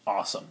that's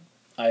awesome.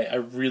 I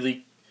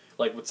really...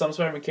 Like, with some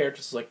Spider-Man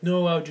characters, it's like,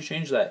 no, why would you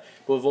change that?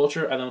 But with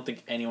Vulture, I don't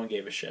think anyone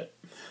gave a shit.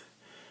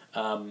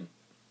 I'm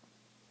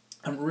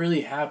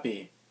really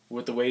happy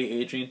with the way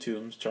Adrian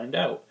Toomes turned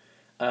out.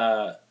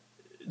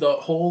 The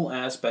whole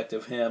aspect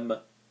of him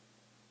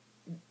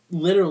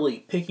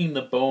literally picking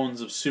the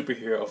bones of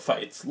superhero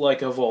fights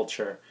like a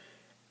Vulture.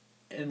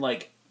 And,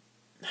 like,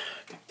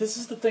 this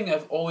is the thing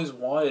I've always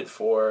wanted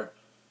for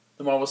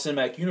the Marvel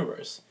Cinematic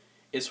Universe,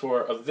 is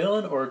for a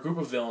villain or a group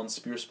of villains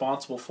to be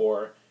responsible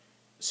for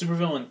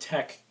supervillain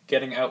tech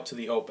getting out to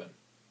the open.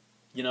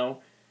 You know?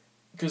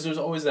 Because there's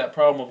always that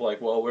problem of,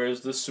 like, well, where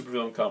does this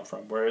supervillain come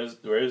from? Where does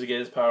he get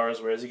his powers?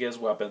 Where does he get his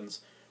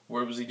weapons?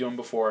 Where was he doing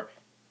before?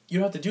 You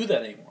don't have to do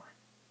that anymore.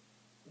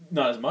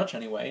 Not as much,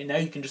 anyway. Now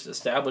you can just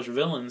establish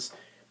villains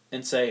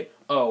and say,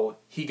 oh,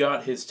 he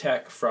got his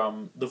tech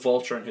from the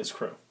Vulture and his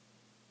crew.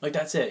 Like,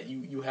 that's it.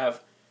 You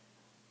have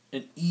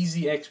an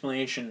easy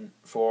explanation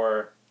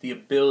for the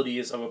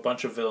abilities of a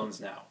bunch of villains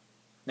now.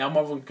 Now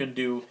Marvel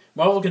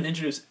can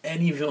introduce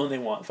any villain they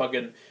want.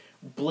 Fucking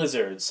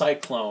Blizzard,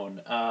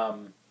 Cyclone,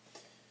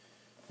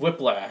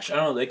 Whiplash. I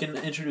don't know. They can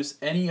introduce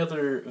any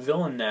other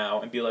villain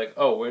now and be like,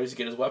 oh, where does he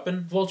get his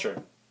weapon?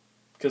 Vulture.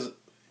 Because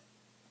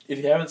if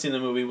you haven't seen the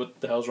movie, what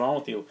the hell's wrong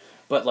with you?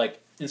 But,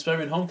 like, in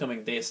Spider-Man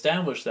Homecoming, they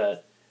established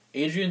that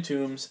Adrian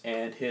Toomes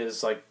and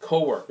his, like,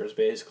 co-workers,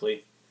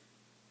 basically,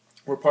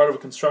 were part of a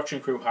construction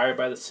crew hired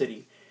by the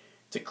city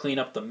to clean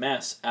up the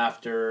mess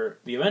after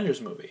the Avengers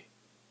movie,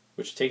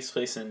 which takes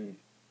place in...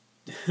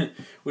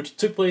 which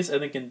took place, I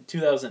think, in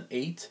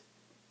 2008,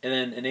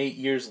 and then 8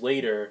 years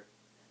later...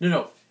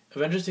 No.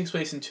 Avengers takes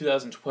place in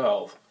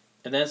 2012,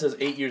 and then it says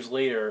 8 years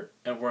later,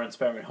 and we're in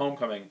Spider-Man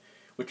Homecoming,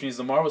 which means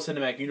the Marvel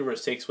Cinematic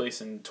Universe takes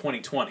place in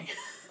 2020.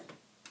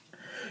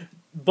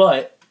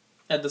 But,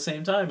 at the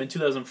same time, in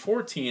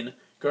 2014,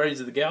 Guardians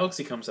of the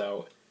Galaxy comes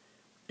out,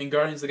 and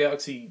Guardians of the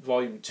Galaxy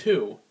Volume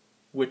 2,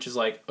 which is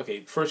like, okay,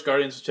 first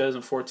Guardians was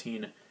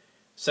 2014,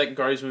 Second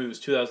Guardians movie was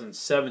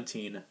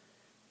 2017,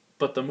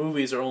 but the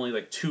movies are only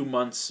like 2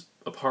 months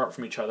apart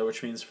from each other,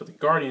 which means for the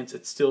Guardians,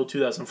 it's still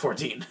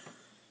 2014.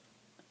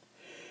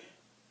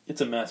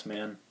 It's a mess,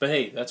 man. But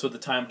hey, that's what the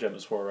time gem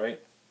is for, right?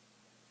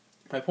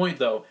 My point,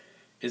 though,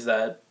 is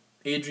that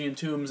Adrian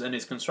Toomes and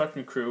his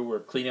construction crew were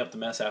cleaning up the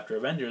mess after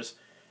Avengers,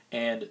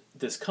 and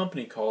this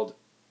company called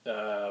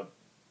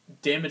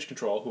Damage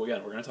Control, who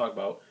again we're going to talk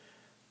about,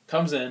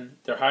 comes in.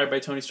 They're hired by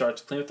Tony Stark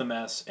to clean up the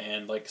mess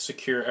and like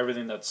secure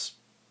everything that's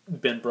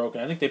been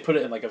broken. I think they put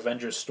it in like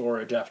Avengers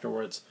storage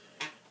afterwards.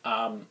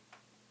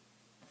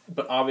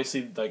 But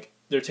obviously, like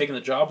they're taking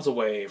the jobs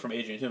away from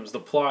Adrian Toomes. The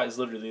plot is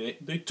literally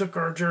they took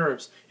our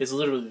jobs. It's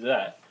literally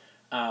that.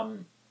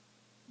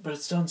 But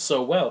it's done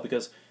so well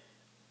because,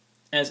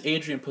 as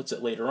Adrian puts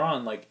it later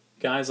on, like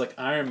guys like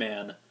Iron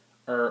Man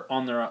are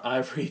on their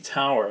ivory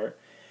tower,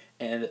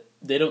 and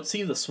they don't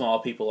see the small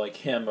people like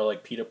him or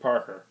like Peter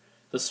Parker.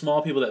 The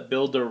small people that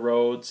build their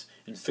roads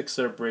and fix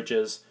their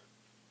bridges,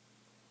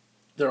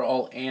 they're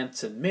all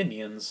ants and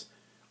minions,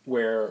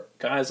 where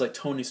guys like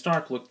Tony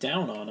Stark look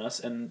down on us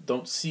and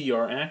don't see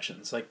our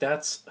actions. Like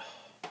that's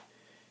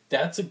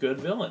a good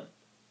villain.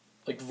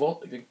 Like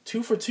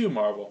 2 for 2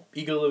 Marvel.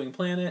 Ego Living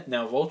Planet,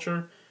 now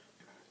Vulture.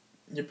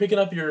 You're picking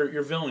up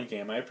your villain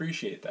game. I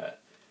appreciate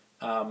that.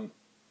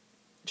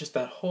 Just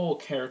that whole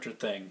character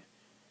thing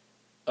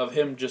of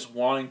him just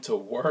wanting to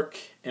work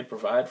and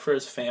provide for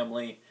his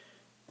family,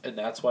 and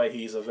that's why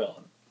he's a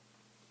villain.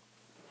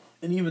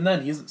 And even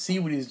then, he doesn't see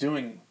what he's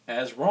doing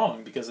as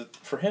wrong, because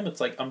for him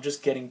it's like, I'm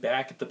just getting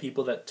back at the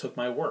people that took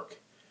my work.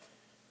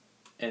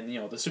 And,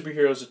 the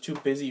superheroes are too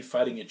busy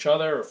fighting each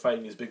other or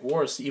fighting these big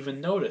wars to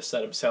even notice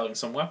that I'm selling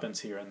some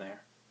weapons here and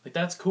there. Like,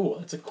 that's cool.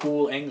 It's a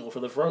cool angle for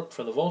the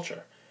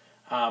Vulture.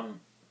 And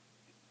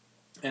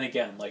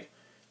again, like,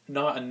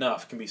 not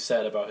enough can be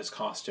said about his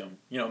costume.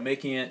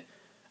 Making it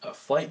a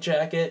flight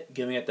jacket,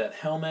 giving it that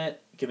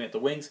helmet, giving it the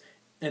wings,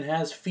 and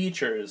has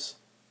features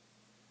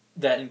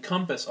that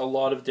encompass a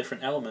lot of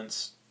different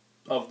elements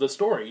of the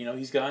story.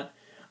 He's got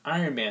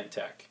Iron Man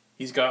tech.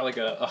 He's got like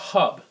a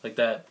hub, like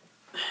that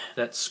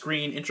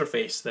screen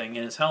interface thing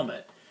in his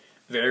helmet.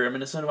 Very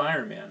reminiscent of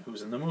Iron Man,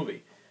 who's in the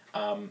movie.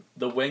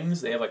 The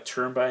wings, they have like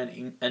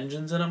turbine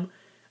engines in them.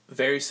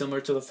 Very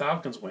similar to the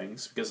Falcon's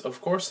wings, because of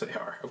course they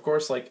are. Of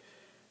course, like,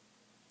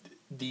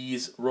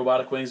 these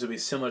robotic wings would be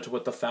similar to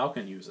what the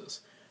Falcon uses.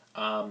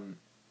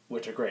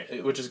 Which is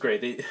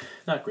great. They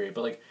not great,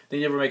 but like they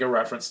never make a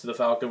reference to the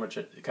Falcon, which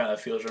it kind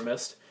of feels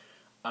remissed.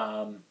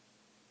 The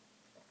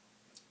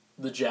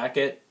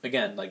jacket,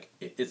 again, like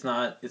it's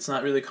not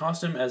really a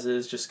costume, as it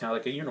is just kind of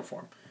like a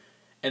uniform.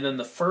 And then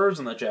the furs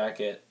on the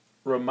jacket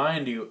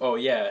remind you, oh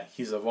yeah,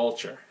 he's a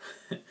vulture.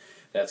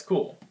 That's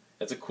cool.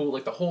 That's a cool,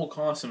 like the whole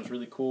costume is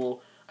really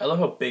cool. I love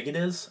how big it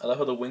is. I love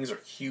how the wings are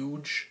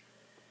huge.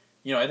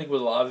 I think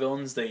with a lot of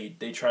villains, they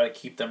try to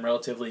keep them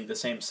relatively the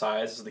same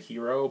size as the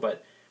hero,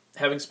 but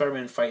having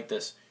Spider-Man fight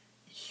this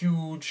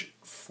huge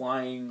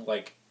flying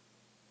like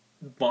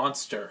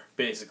monster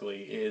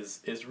basically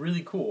is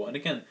really cool. And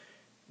again,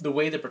 the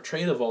way they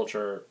portray the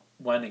Vulture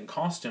when in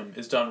costume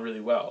is done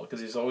really well, because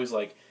he's always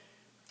like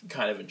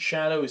kind of in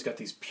shadow. He's got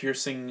these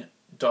piercing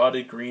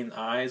dotted green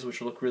eyes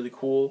which look really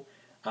cool.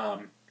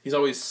 He's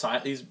always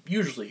he's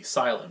usually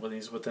silent when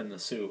he's within the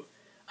suit.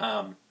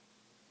 One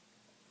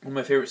of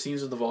my favorite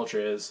scenes with the Vulture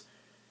is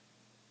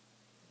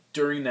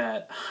during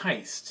that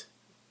heist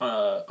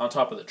on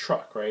top of the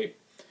truck, right?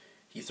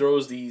 He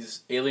throws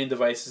these alien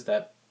devices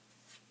that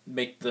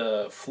make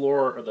the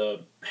floor or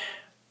the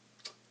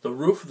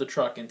roof of the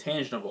truck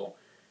intangible.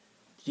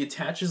 He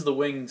attaches the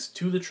wings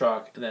to the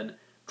truck and then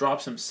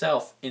drops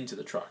himself into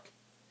the truck.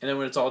 And then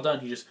when it's all done,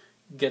 he just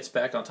gets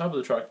back on top of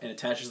the truck and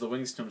attaches the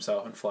wings to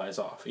himself and flies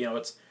off.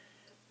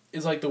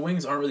 It's like the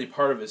wings aren't really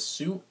part of his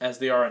suit as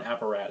they are an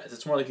apparatus.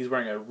 It's more like he's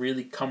wearing a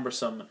really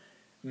cumbersome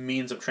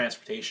means of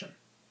transportation,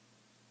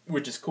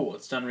 which is cool.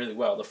 It's done really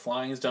well. The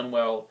flying is done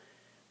well.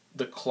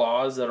 The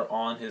claws that are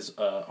on his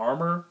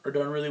armor are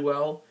done really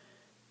well.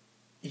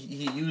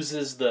 He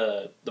uses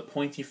the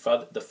pointy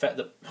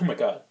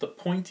the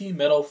pointy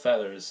metal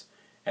feathers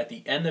at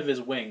the end of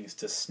his wings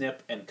to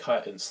snip and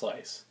cut and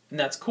slice, and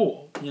that's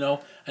cool.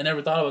 I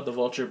never thought about the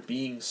Vulture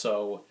being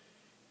so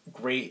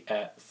great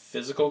at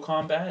physical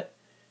combat,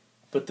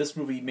 but this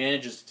movie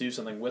manages to do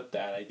something with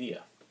that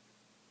idea.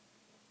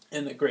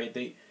 And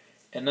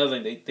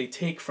another thing, they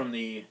take from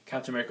the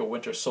Captain America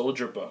Winter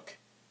Soldier book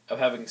of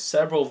having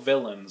several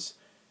villains,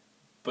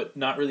 but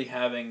not really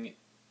having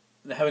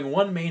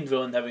one main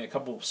villain, having a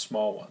couple of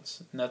small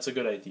ones, and that's a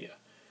good idea.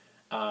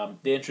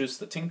 They introduced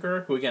the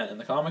Tinker, who again in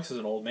the comics is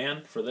an old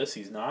man. For this,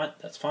 he's not.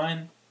 That's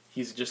fine.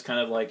 He's just kind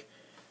of like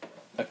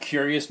a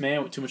curious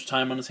man with too much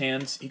time on his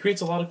hands. He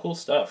creates a lot of cool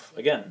stuff.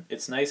 Again,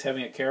 it's nice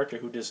having a character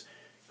who just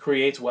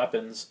creates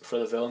weapons for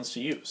the villains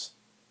to use.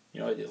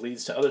 It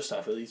leads to other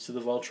stuff. It leads to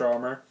the Vulture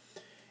armor.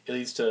 It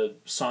leads to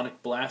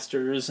sonic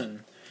blasters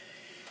and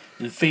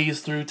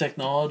phase-through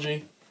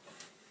technology.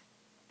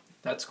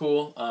 That's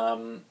cool.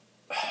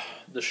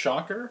 The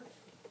Shocker,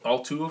 all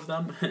two of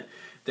them.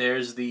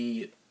 There's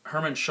the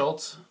Herman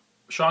Schultz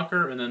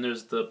Shocker, and then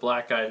there's the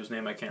black guy whose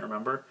name I can't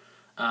remember.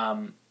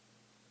 Um,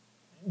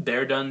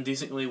 they're done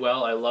decently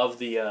well. I love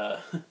the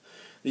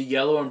the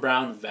yellow and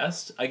brown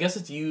vest. I guess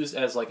it's used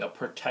as like a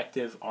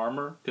protective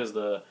armor because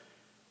the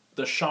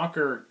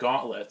Shocker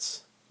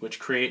gauntlets, which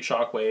create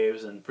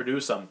shockwaves and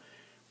produce them,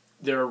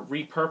 they're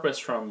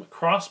repurposed from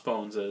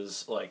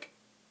Crossbones' like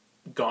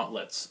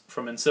gauntlets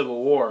from in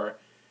Civil War.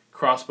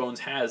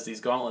 Crossbones has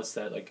these gauntlets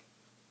that like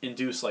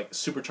induce like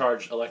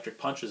supercharged electric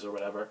punches or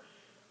whatever.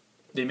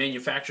 They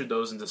manufactured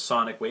those into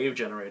sonic wave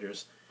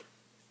generators,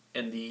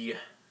 and the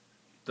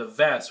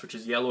vest, which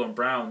is yellow and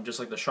brown, just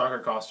like the Shocker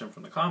costume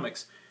from the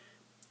comics,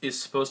 is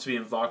supposed to be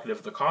evocative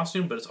of the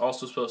costume, but it's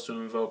also supposed to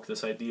invoke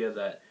this idea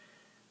that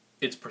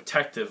it's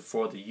protective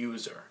for the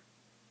user,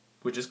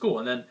 which is cool.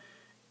 And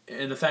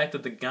the fact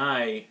that the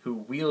guy who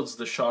wields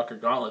the Shocker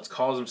gauntlets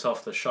calls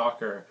himself the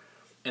Shocker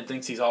and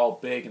thinks he's all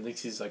big and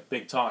thinks he's like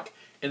big talk,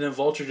 and then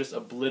Vulture just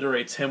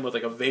obliterates him with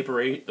like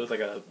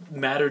a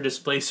matter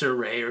displacer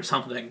ray or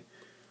something.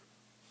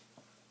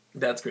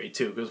 That's great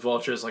too, because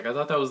Vulture's like, I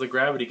thought that was the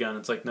gravity gun.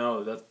 It's like,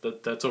 no,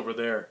 that's over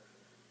there.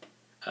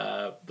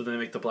 But then they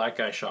make the black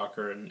guy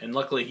Shocker, and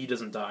luckily he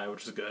doesn't die,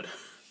 which is good.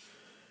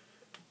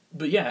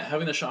 But yeah,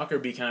 having the Shocker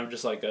be kind of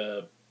just like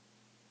a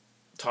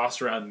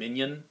tossed around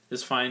minion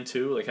is fine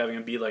too. Like having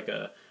him be like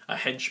a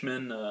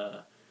henchman,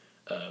 a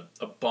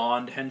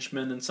Bond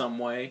henchman in some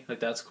way.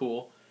 Like that's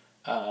cool.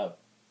 And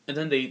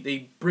then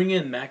they bring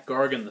in Mac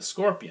Gargan the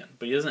Scorpion,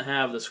 but he doesn't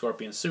have the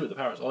Scorpion suit, the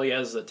powers. All he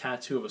has is a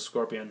tattoo of a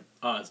scorpion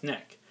on his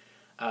neck.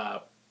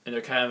 And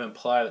they're kind of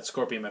imply that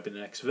Scorpion might be the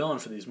next villain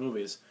for these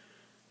movies,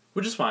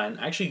 which is fine.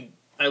 Actually,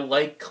 I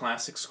like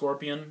classic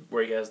Scorpion,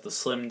 where he has the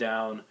slimmed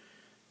down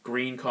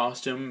green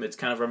costume. It's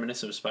kind of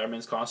reminiscent of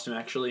Spider-Man's costume,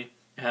 actually.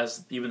 It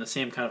has even the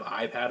same kind of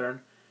eye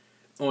pattern.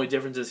 Only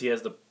difference is he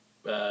has the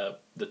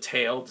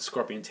tail, the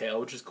Scorpion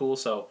tail, which is cool.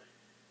 So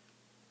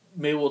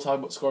maybe we'll talk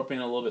about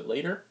Scorpion a little bit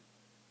later.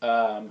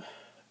 But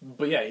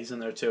yeah, he's in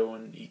there too,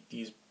 and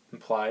he's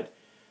implied.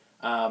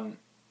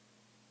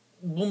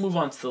 We'll move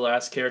on to the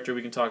last character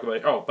we can talk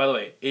about. Oh, by the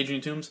way,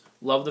 Adrian Toomes,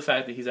 love the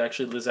fact that he's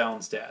actually Liz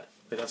Allen's dad.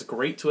 Like, that's a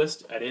great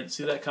twist. I didn't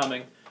see that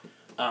coming.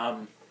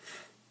 And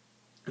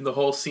the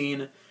whole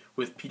scene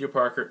with Peter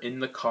Parker in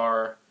the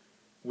car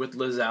with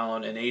Liz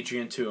Allen and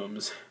Adrian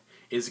Toomes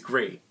is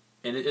great.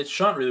 And it's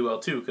shot really well,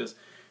 too, because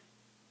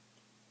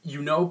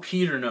you know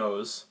Peter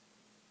knows,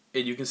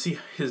 and you can see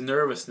his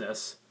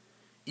nervousness,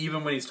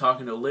 even when he's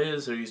talking to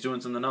Liz or he's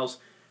doing something else.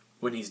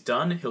 When he's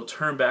done, he'll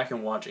turn back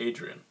and watch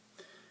Adrian.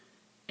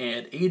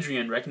 And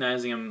Adrian,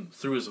 recognizing him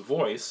through his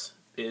voice,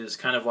 is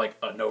kind of like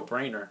a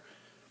no-brainer.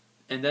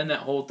 And then that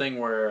whole thing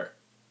where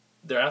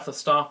they're at the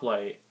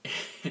stoplight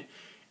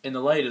and the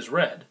light is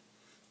red.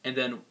 And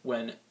then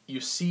when you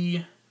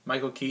see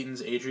Michael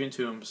Keaton's Adrian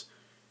Toomes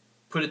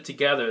put it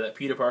together that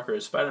Peter Parker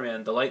is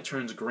Spider-Man, the light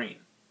turns green.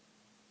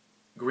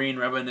 Green,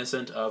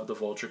 reminiscent of the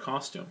Vulture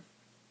costume.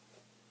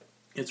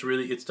 It's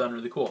done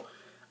really cool.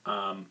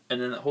 And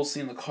then that whole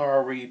scene in the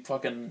car where he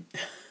fucking...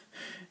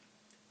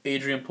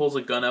 Adrian pulls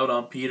a gun out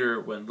on Peter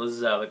when Liz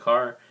is out of the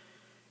car,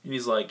 and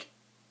he's like,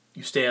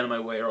 you stay out of my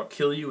way or I'll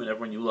kill you and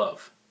everyone you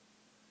love.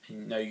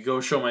 And now you go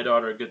show my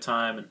daughter a good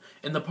time.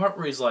 And the part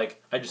where he's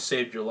like, I just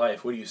saved your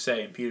life, what do you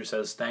say? And Peter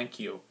says, thank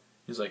you.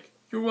 He's like,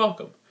 you're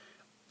welcome.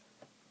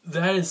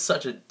 That is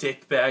such a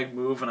dickbag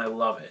move, and I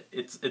love it.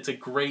 It's a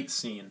great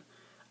scene.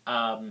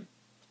 And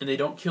they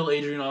don't kill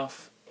Adrian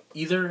off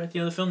either at the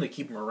end of the film. They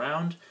keep him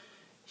around.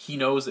 He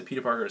knows that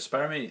Peter Parker is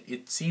Spider-Man.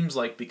 It seems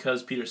like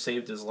because Peter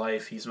saved his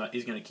life, he's going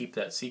to keep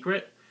that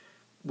secret.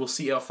 We'll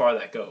see how far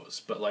that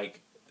goes. But, like,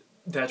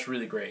 that's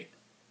really great.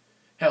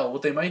 Hell,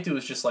 what they might do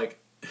is just, like,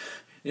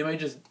 they might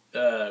just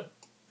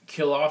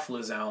kill off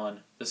Liz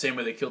Allen the same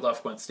way they killed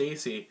off Gwen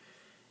Stacy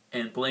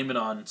and blame it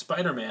on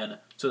Spider-Man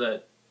so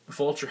that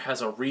Vulture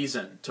has a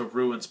reason to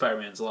ruin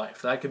Spider-Man's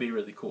life. That could be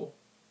really cool.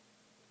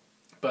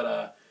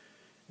 But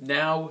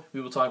now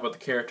we will talk about the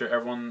character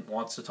everyone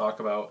wants to talk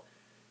about.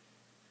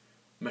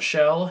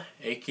 Michelle,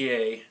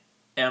 a.k.a.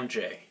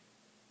 MJ,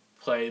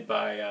 played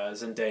by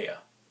Zendaya.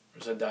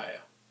 We'll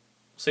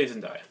say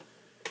Zendaya.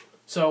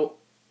 So,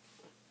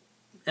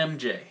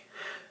 MJ.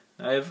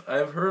 I've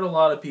heard a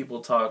lot of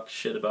people talk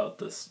shit about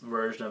this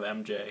version of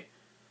MJ.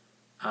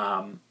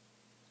 I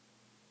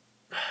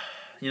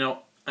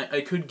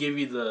could give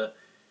you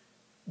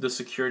the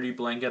security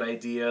blanket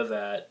idea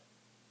that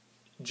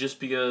just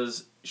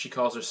because she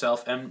calls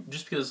herself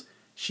just because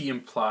she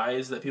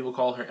implies that people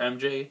call her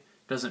MJ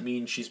doesn't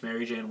mean she's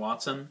Mary Jane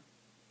Watson.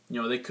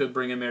 You know, they could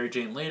bring in Mary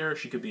Jane later.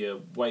 She could be a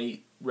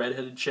white,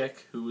 redheaded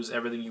chick who's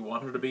everything you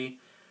want her to be.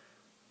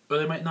 But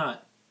they might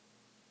not.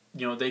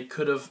 You know, they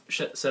could have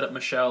set up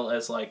Michelle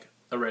as, like,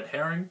 a red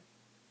herring.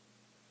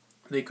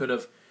 They could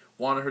have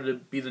wanted her to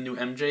be the new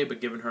MJ, but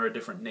given her a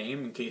different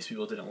name in case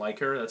people didn't like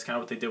her. That's kind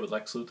of what they did with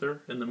Lex Luthor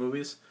in the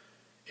movies,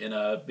 in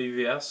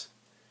BVS.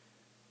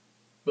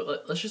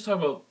 But let's just talk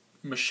about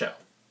Michelle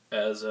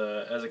as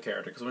a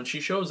character. Because when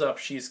she shows up,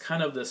 she's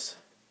kind of this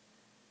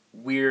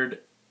weird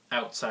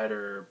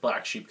outsider,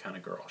 black sheep kind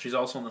of girl. She's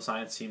also on the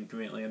science team,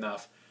 conveniently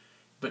enough,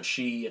 but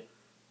she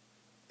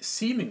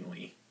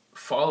seemingly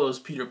follows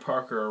Peter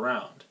Parker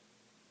around,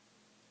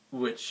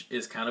 which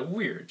is kind of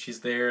weird.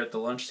 She's there at the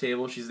lunch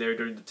table. She's there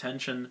during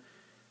detention.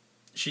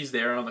 She's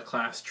there on the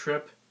class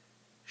trip.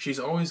 She's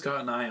always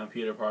got an eye on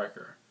Peter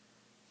Parker.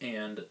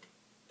 And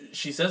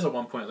she says at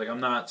one point, like, I'm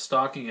not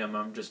stalking him,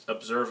 I'm just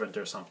observant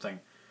or something.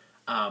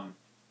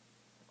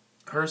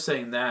 Her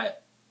saying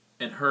that,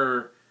 and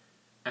her,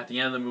 at the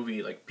end of the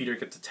movie, like, Peter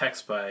gets a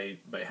text by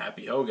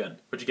Happy Hogan,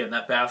 which, again,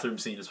 that bathroom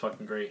scene is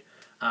fucking great.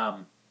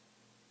 But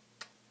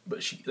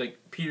she, like,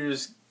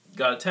 Peter's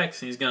got a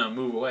text and he's gonna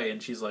move away,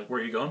 and she's like,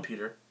 where are you going,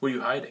 Peter? Where are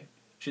you hiding?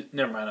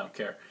 Never mind, I don't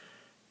care.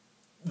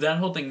 That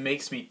whole thing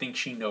makes me think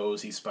she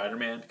knows he's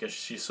Spider-Man because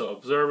she's so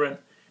observant.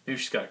 Maybe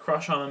she's got a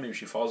crush on him. Maybe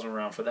she follows him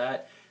around for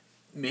that.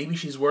 Maybe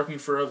she's working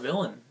for a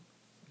villain.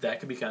 That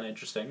could be kind of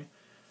interesting.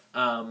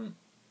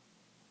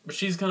 But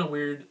she's kind of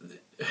weird.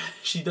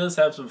 She does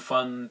have some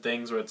fun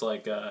things where it's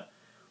like,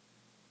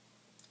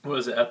 what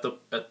is it, at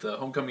the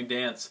homecoming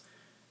dance,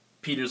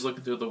 Peter's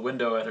looking through the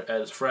window at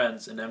his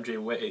friends, and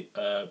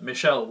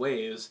Michelle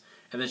waves,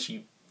 and then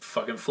she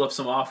fucking flips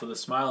him off with a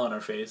smile on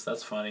her face.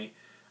 That's funny.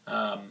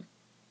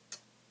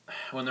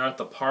 When they're at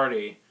the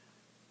party,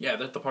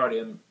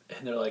 and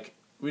they're like,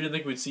 we didn't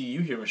think we'd see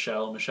you here,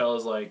 Michelle. And Michelle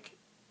is like,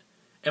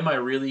 am I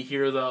really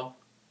here, though?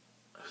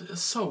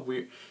 It's so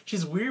weird.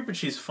 She's weird, but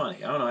she's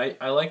funny. I don't know.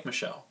 I like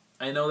Michelle.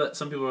 I know that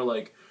some people are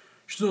like,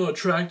 she's not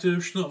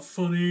attractive, she's not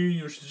funny,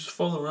 she's just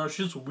following around,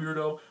 she's just a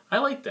weirdo. I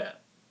like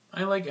that.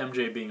 I like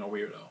MJ being a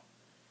weirdo.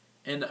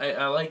 And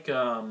I like,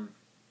 I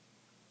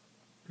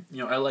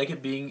like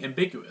it being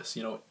ambiguous.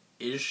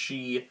 Is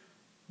she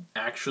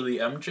actually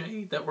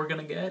MJ that we're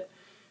going to get?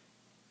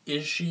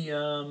 Is she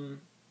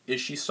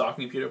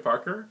stalking Peter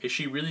Parker? Is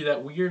she really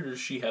that weird, or does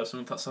she have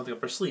something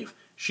up her sleeve?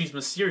 She's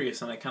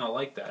mysterious, and I kind of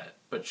like that.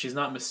 But she's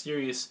not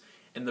mysterious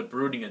in the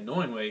brooding,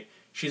 annoying way.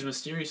 She's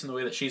mysterious in the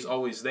way that she's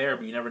always there,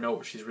 but you never know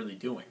what she's really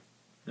doing.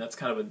 And that's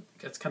kind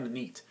of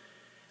neat.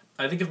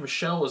 I think if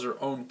Michelle was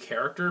her own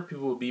character,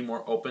 people would be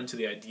more open to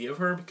the idea of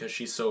her because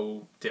she's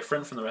so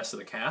different from the rest of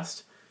the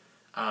cast.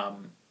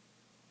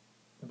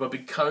 But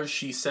because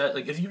she said,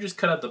 like, if you just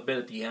cut out the bit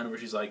at the end where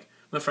she's like,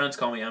 my friends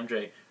call me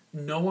MJ,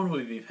 no one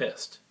would be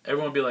pissed.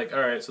 Everyone would be like,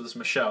 alright, so this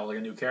Michelle, like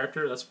a new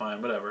character, that's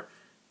fine, whatever.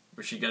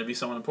 Is she going to be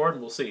someone important?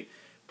 We'll see.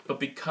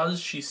 But because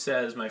she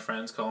says, my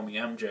friends call me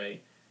MJ,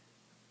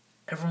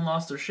 everyone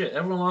lost their shit.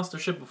 Everyone lost their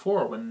shit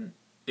before when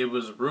it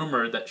was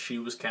rumored that she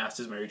was cast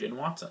as Mary Jane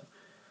Watson.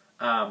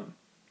 I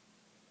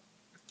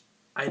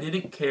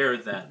didn't care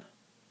then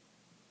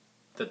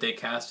that they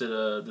casted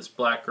this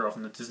black girl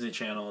from the Disney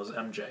Channel as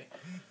MJ.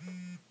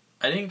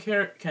 I didn't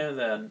care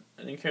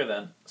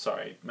then.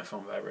 Sorry, my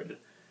phone vibrated.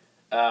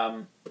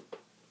 Alright,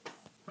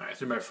 I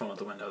threw my phone out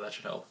the window. That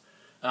should help.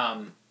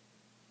 I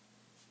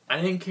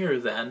didn't care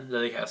then that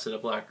they casted a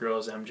black girl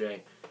as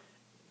MJ.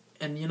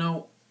 And,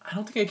 I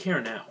don't think I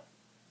care now.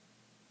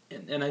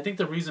 And I think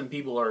the reason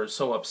people are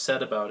so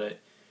upset about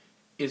it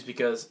is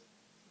because,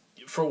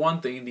 for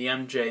one thing, the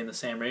MJ in the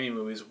Sam Raimi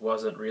movies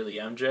wasn't really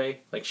MJ.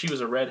 Like, she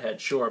was a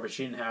redhead, sure, but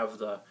she didn't have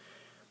the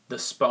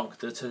spunk,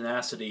 the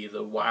tenacity,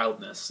 the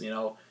wildness,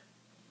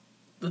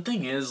 The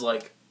thing is,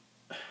 like,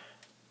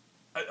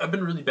 I've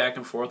been really back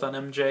and forth on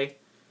MJ.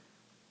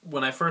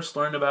 When I first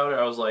learned about her,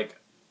 I was like,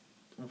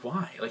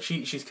 why? Like,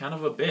 she's kind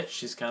of a bitch.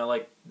 She's kind of,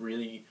 like,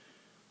 really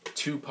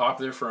too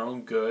popular for her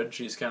own good.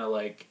 She's kind of,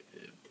 like,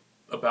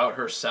 about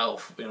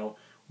herself,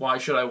 Why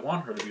should I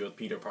want her to be with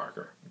Peter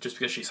Parker? Just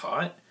because she's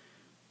hot?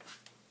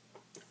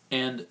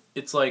 And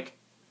it's like,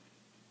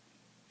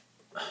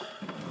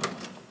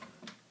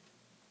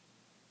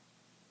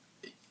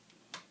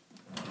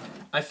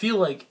 I feel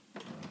like,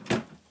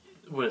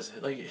 what is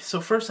it? Like, so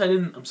first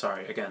I'm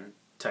sorry, again,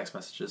 text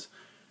messages.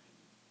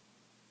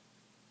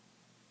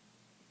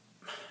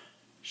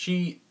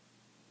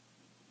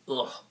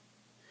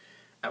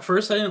 At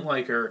first I didn't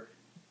like her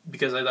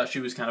because I thought she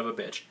was kind of a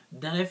bitch.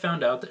 Then I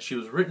found out that she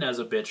was written as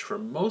a bitch for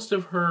most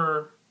of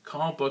her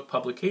comic book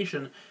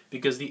publication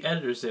because the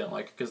editors didn't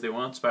like her because they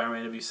wanted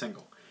Spider-Man to be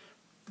single.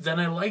 Then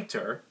I liked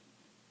her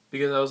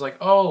because I was like,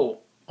 oh,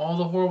 all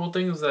the horrible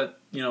things that,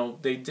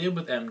 they did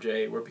with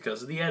MJ were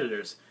because of the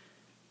editors.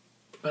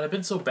 But I've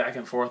been so back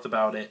and forth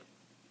about it.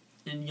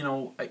 And,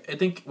 I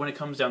think when it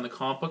comes down to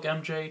comic book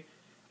MJ,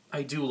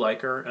 I do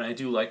like her, and I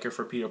do like her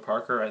for Peter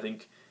Parker. I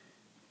think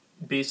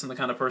based on the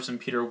kind of person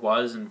Peter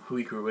was and who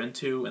he grew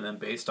into, and then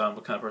based on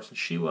what kind of person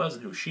she was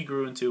and who she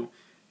grew into,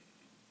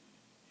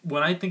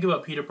 when I think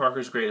about Peter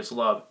Parker's greatest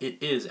love,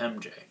 it is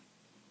MJ.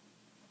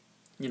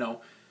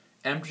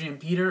 MJ and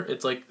Peter,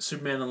 it's like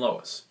Superman and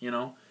Lois,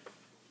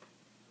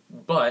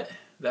 But,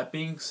 that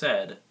being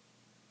said,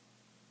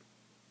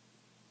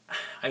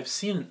 I've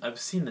seen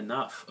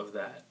enough of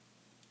that.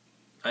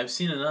 I've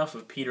seen enough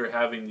of Peter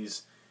having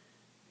these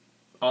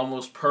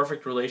almost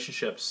perfect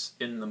relationships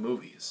in the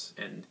movies.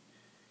 And,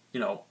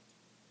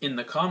 in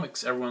the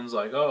comics, everyone's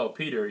like, oh,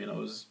 Peter,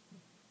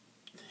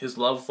 his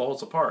love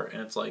falls apart.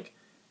 And it's like,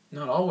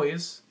 not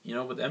always.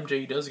 With MJ,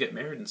 he does get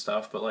married and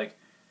stuff, but, like,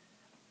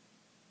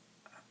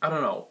 I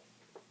don't know.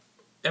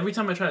 Every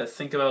time I try to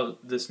think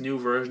about this new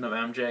version of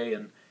MJ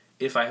and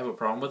if I have a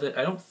problem with it,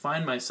 I don't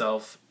find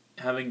myself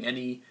having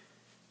any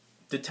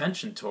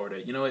detention toward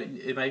it. You know,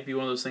 it might be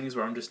one of those things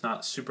where I'm just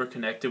not super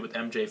connected with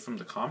MJ from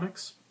the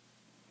comics.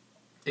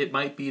 It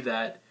might be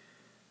that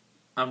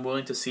I'm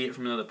willing to see it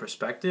from another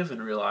perspective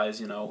and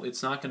realize,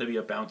 it's not going to be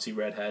a bouncy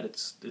redhead.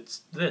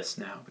 It's this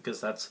now,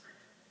 because that's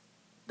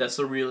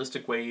the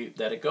realistic way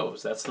that it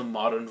goes. That's the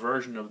modern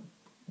version of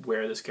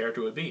where this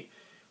character would be.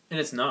 And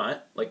it's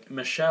not. Like,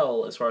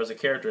 Michelle, as far as a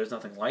character, is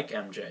nothing like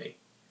MJ.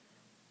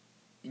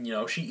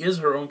 She is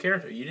her own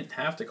character. You didn't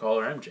have to call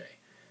her MJ.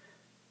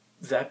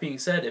 That being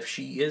said, if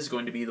she is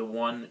going to be the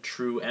one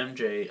true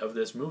MJ of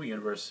this movie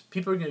universe,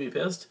 people are going to be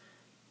pissed.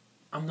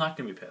 I'm not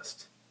going to be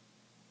pissed.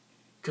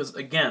 Because,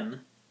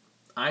 again,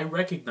 I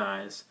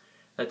recognize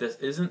that this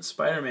isn't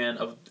Spider-Man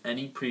of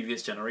any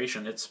previous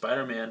generation. It's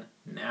Spider-Man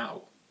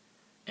now.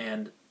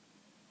 And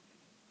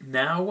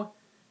now,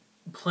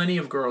 plenty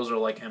of girls are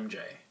like MJ.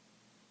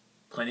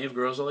 Plenty of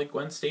girls are like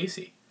Gwen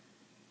Stacy.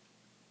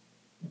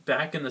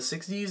 Back in the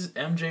 60s,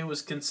 MJ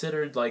was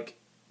considered like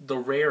the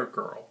rare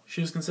girl.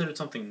 She was considered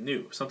something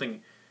new,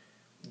 something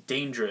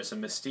dangerous and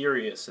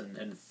mysterious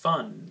and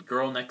fun,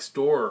 girl next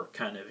door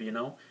kind of,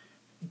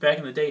 Back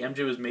in the day,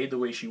 MJ was made the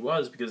way she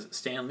was because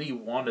Stan Lee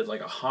wanted like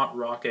a hot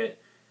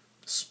rocket,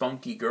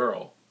 spunky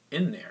girl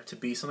in there to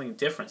be something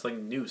different,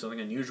 something new,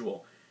 something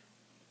unusual.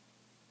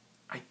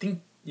 I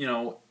think,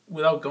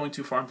 without going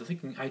too far into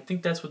thinking, I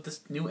think that's what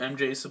this new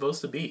MJ is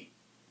supposed to be.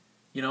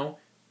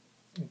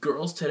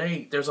 Girls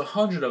today, there's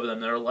 100 of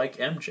them that are like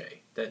MJ,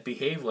 that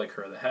behave like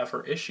her, that have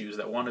her issues,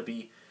 that want to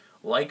be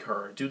like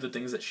her, do the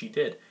things that she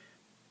did.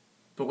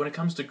 But when it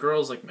comes to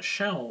girls like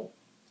Michelle,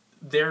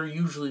 they're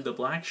usually the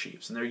black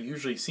sheeps, and they're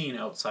usually seen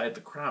outside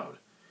the crowd.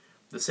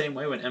 The same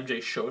way when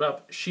MJ showed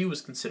up, she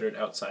was considered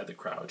outside the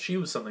crowd. She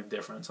was something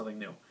different, something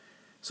new.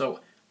 So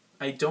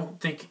I don't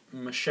think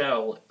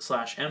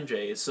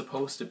Michelle/MJ is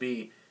supposed to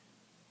be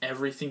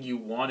everything you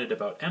wanted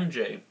about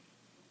MJ,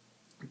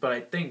 but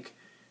I think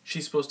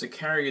she's supposed to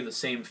carry the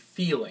same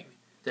feeling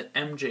that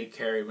MJ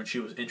carried when she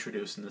was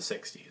introduced in the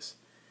 60s.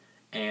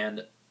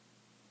 And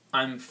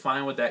I'm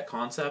fine with that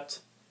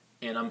concept,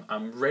 and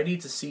I'm ready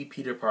to see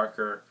Peter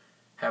Parker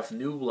have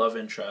new love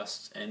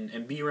interests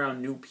and be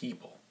around new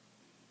people.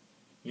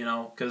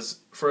 Because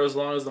for as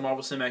long as the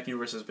Marvel Cinematic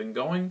Universe has been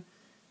going,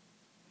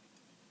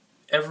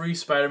 every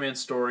Spider-Man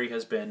story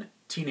has been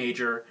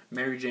teenager,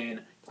 Mary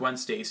Jane, Gwen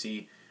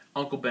Stacy,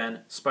 Uncle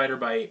Ben,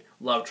 Spider-Bite,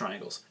 love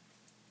triangles.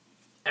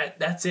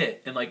 That's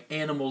it. And like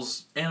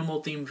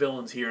animal-themed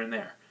villains here and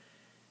there.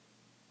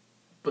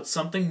 But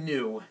something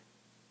new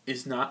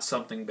is not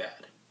something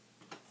bad.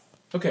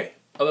 Okay,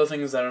 other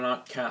things that are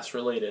not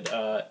cast-related.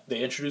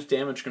 They introduced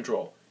damage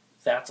control.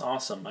 That's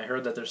awesome. I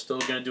heard that they're still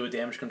going to do a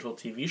damage control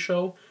TV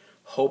show.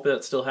 Hope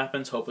that still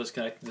happens. Hope it's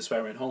connected to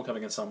Spider-Man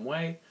Homecoming in some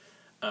way.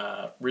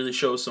 Really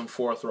shows some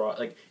forethought.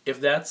 Like,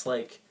 if that's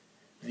like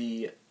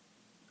the,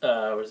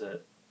 the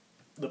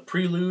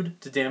prelude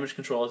to damage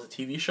control as a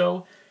TV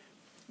show,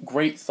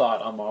 great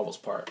thought on Marvel's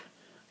part.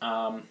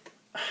 Another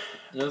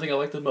thing I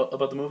liked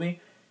about the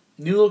movie,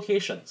 new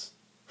locations.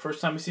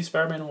 First time we see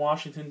Spider-Man in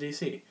Washington,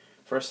 D.C.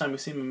 First time we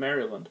see him in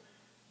Maryland.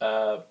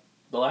 The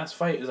last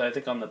fight is, I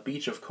think, on the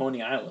beach of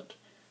Coney Island.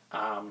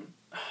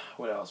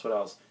 What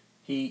else?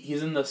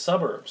 He's in the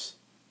suburbs.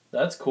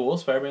 That's cool.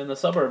 Spider-Man in the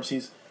suburbs.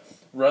 He's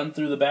run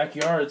through the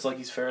backyards like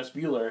he's Ferris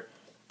Bueller.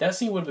 That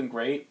scene would have been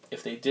great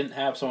if they didn't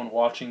have someone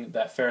watching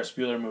that Ferris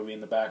Bueller movie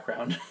in the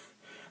background.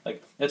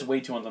 Like, that's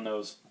way too on the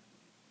nose.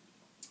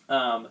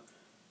 The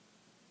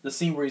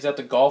scene where he's at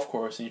the golf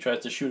course and he tries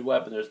to shoot a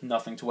web and there's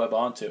nothing to web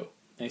onto.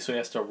 And so he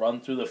has to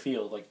run through the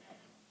field. Like,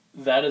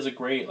 that is a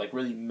great, like,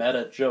 really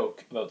meta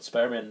joke about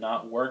Spider-Man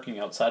not working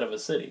outside of a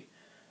city.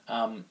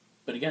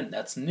 But again,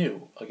 that's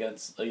new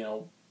against,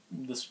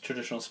 this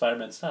traditional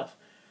Spider-Man stuff.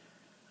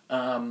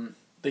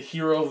 The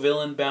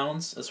hero-villain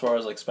balance, as far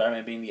as, like,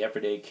 Spider-Man being the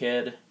everyday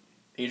kid,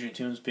 Adrian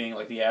Toomes being,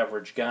 like, the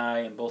average guy,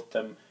 and both of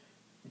them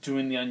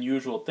doing the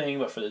unusual thing,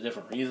 but for the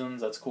different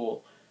reasons, that's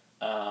cool.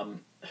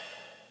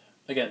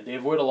 Again, they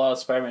avoid a lot of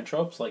Spider-Man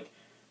tropes, like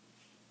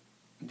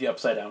the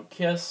upside-down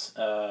kiss,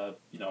 the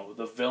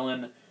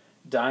villain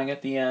dying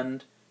at the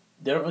end.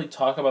 They don't really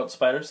talk about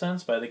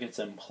Spider-Sense, but I think it's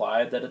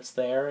implied that it's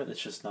there.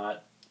 It's just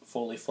not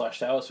fully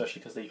fleshed out,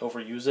 especially because they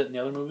overuse it in the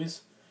other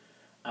movies.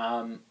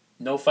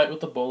 No fight with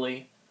the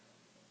bully.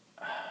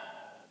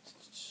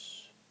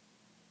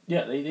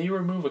 Yeah, they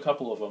remove a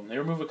couple of them. They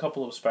remove a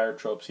couple of Spider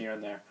tropes here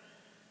and there.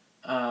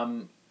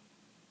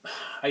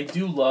 I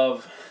do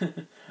love...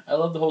 I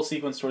love the whole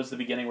sequence towards the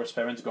beginning where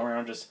Spider-Man's going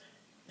around just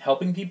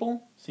helping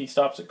people. So he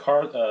stops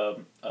a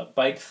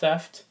bike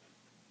theft.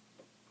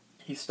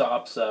 He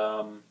stops...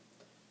 what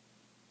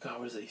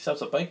is it? He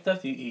stops a bike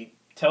theft. He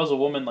tells a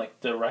woman, like,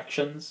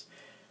 directions.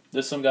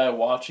 There's some guy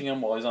watching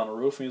him while he's on a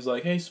roof, and he's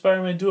like, "Hey,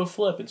 Spider-Man, do a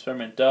flip." And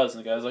Spider-Man does,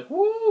 and the guy's like,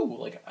 "Woo!"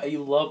 Like, I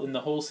love... in the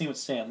whole scene with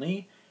Stan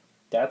Lee,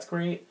 that's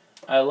great.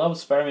 I love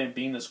Spider-Man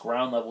being this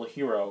ground-level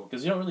hero,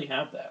 because you don't really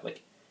have that.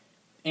 Like,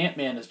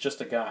 Ant-Man is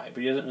just a guy,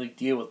 but he doesn't really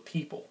deal with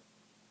people.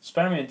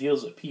 Spider-Man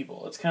deals with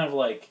people. It's kind of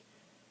like...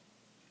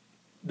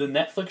 the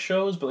Netflix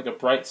shows, but like a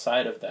bright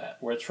side of that,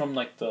 where it's from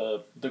like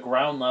the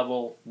ground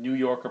level New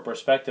Yorker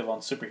perspective on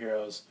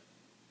superheroes,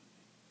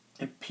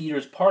 and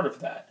Peter's part of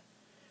that.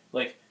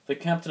 Like the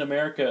Captain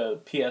America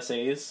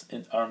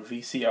PSAs on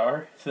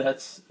VCR,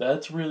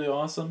 that's really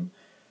awesome.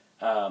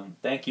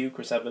 Thank you,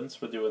 Chris Evans,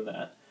 for doing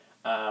that.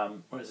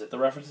 What is it? The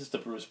references to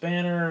Bruce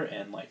Banner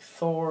and like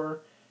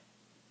Thor,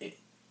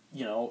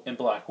 and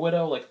Black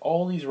Widow, like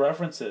all these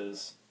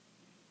references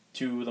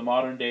to the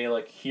modern day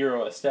like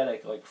hero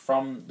aesthetic, like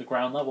from the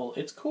ground level,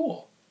 it's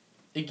cool.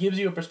 It gives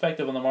you a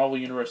perspective on the Marvel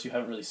universe you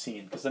haven't really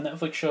seen, because the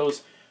Netflix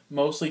shows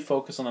mostly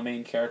focus on the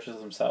main characters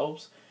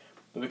themselves,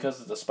 but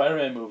because it's a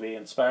Spider-Man movie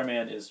and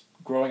Spider-Man is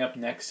growing up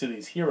next to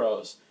these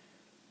heroes,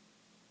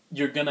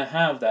 you're gonna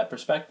have that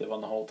perspective on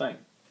the whole thing.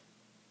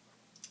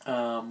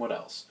 What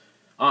else?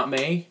 Aunt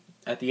May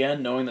at the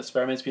end, knowing that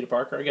Spider-Man's Peter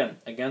Parker, again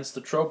against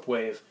the trope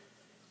wave.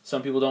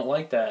 Some people don't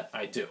like that.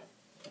 I do.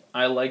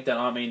 I like that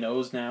Aunt May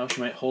knows now. She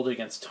might hold it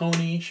against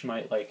Tony. She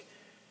might, like,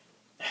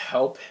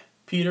 help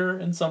Peter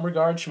in some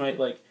regard. She might,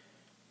 like...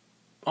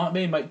 Aunt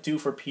May might do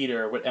for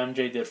Peter what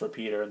MJ did for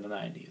Peter in the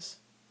 90s.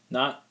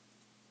 Not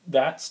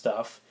that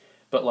stuff,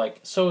 but, like,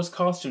 sew his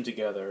costume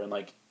together and,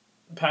 like,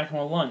 pack him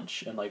a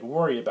lunch and, like,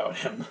 worry about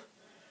him.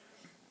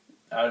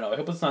 I don't know. I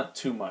hope it's not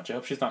too much. I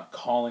hope she's not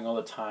calling all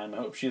the time. I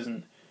hope she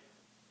doesn't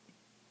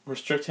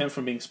restrict him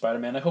from being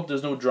Spider-Man. I hope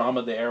there's no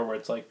drama there where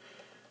it's like,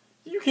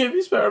 you can't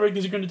be Spider-Man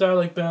because you're going to die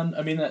like Ben.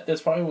 I mean,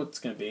 that's probably what it's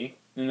going to be.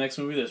 In the next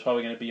movie, there's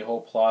probably going to be a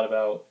whole plot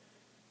about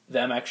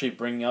them actually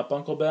bringing up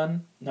Uncle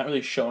Ben. Not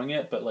really showing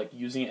it, but like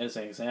using it as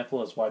an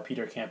example as why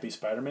Peter can't be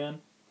Spider-Man.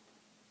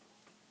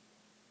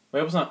 But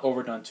I hope it's not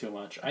overdone too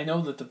much. I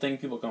know that the thing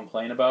people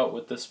complain about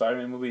with this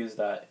Spider-Man movie is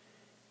that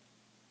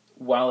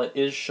while it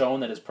is shown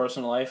that his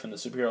personal life and the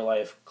superhero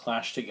life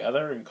clash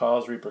together and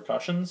cause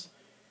repercussions,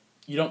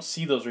 you don't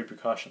see those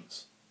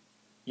repercussions.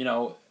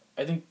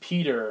 I think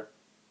Peter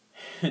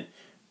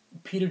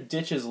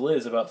ditches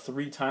Liz about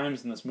 3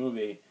 times in this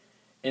movie,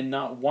 and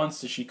not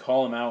once does she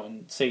call him out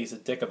and say he's a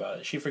dick about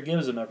it. She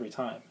forgives him every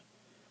time.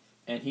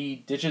 And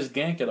he ditches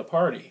Gank at a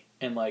party,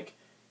 and like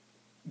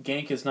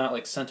Gank is not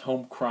like sent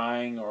home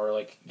crying or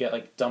like get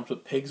like dumped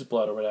with pig's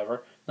blood or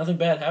whatever. Nothing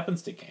bad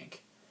happens to Gank.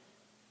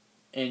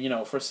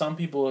 And for some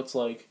people it's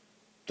like,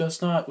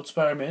 that's not what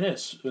Spider-Man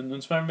is. And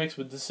when Spider-Man makes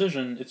a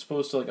decision, it's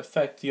supposed to like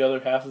affect the other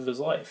half of his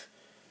life.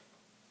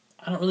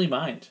 I don't really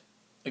mind.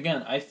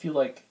 Again, I feel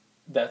like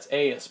that's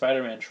a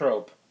Spider-Man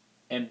trope,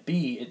 and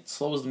B, it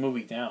slows the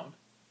movie down.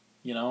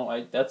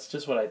 That's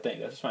just what I think.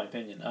 That's just my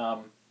opinion.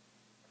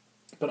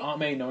 But Aunt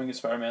May knowing he's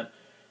Spider-Man,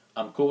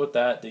 I'm cool with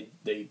that.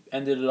 They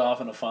ended it off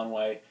in a fun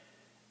way.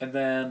 And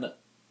then,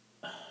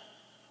 what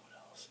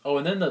else? Oh,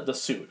 and then the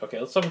suit. Okay,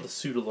 let's talk about the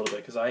suit a little bit,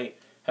 because I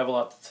have a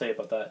lot to say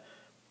about that.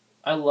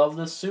 I love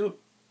this suit.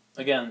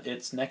 Again,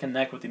 it's neck and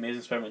neck with the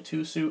Amazing Spider-Man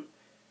 2 suit.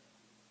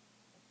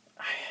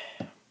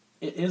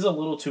 It is a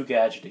little too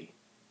gadgety.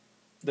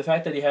 The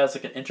fact that he has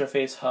like an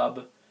interface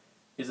hub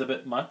is a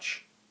bit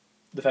much.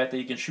 The fact that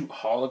he can shoot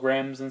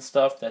holograms and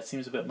stuff, that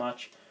seems a bit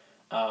much.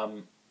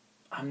 I'm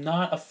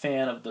not a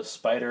fan of the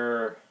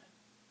spider...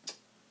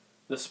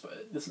 It's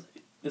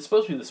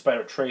supposed to be the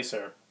spider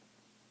tracer,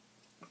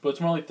 but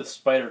it's more like the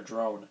spider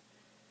drone.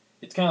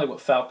 It's kind of like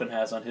what Falcon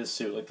has on his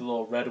suit, like the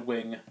little red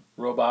wing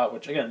robot,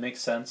 which again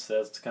makes sense that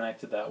it's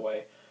connected that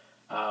way.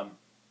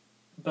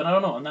 But I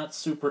don't know, I'm not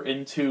super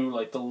into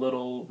like the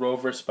little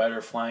rover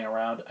spider flying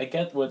around. I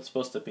get what it's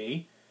supposed to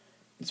be.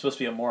 It's supposed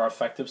to be a more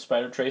effective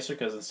spider tracer,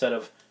 because instead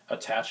of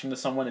attaching to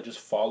someone, it just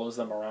follows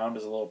them around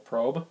as a little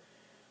probe.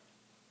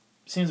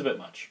 Seems a bit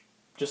much.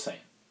 Just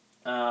saying.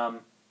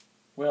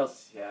 What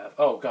else do you have?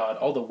 Oh god,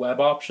 all the web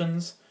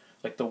options.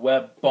 Like the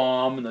web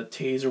bomb and the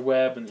taser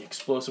web and the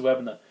explosive web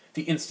and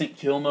the instant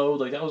kill mode.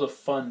 Like, that was a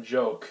fun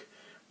joke.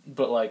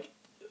 But like,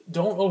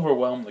 don't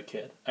overwhelm the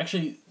kid.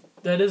 Actually,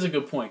 that is a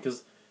good point,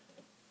 because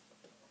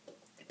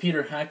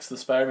Peter hacks the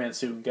Spider-Man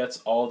suit and gets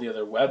all the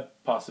other web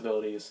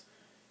possibilities.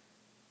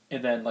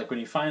 And then, like, when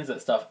he finds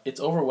that stuff, it's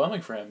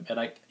overwhelming for him.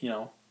 And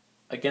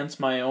against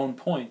my own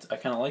point, I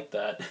kind of like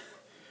that.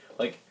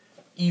 Like,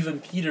 even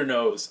Peter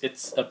knows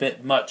it's a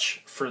bit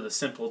much for the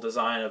simple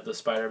design of the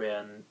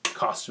Spider-Man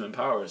costume and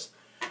powers.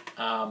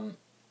 God,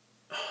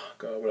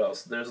 what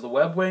else? There's the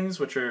web wings,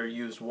 which are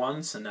used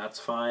once, and that's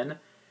fine.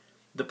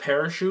 The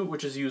parachute,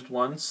 which is used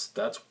once,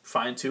 that's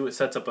fine too. It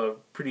sets up a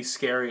pretty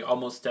scary,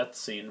 almost death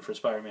scene for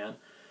Spider-Man.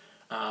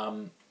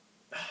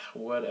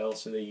 What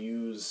else do they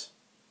use?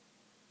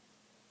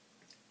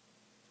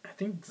 I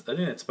think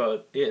that's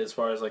about it as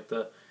far as like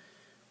the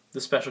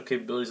special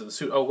capabilities of the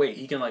suit. Oh wait,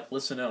 he can like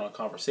listen in on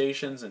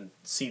conversations and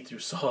see through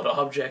solid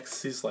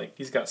objects.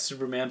 He's got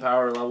Superman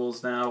power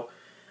levels now.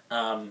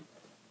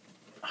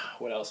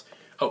 What else?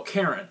 Oh,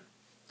 Karen.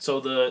 So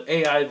the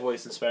AI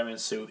voice in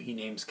Spider-Man's suit, he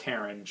names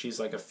Karen. She's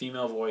like a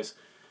female voice.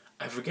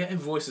 I forget who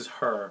voices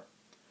her,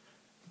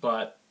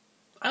 but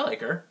I like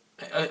her.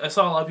 I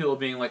saw a lot of people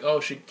being like, oh,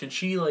 can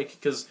she like,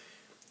 because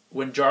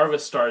when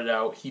Jarvis started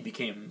out, he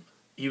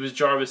was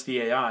Jarvis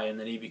the AI, and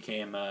then he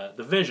became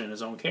the Vision,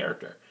 his own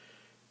character.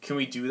 Can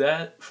we do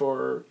that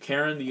for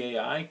Karen the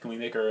AI? Can we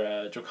make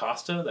her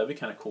Jocasta? That'd be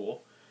kind of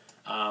cool.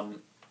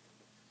 Um,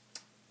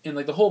 and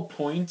like of the whole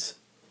point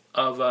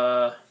of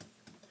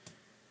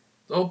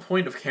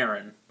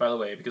Karen, by the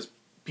way, because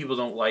people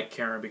don't like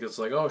Karen because it's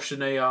like, oh, she's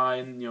an AI,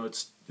 and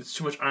it's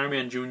too much Iron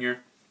Man Jr.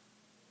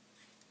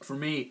 For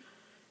me,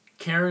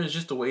 Karen is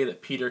just a way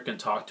that Peter can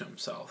talk to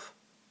himself.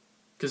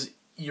 Because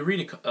you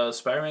read a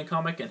Spider-Man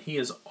comic and he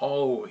is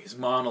always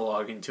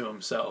monologuing to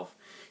himself.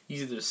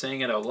 He's either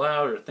saying it out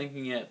loud or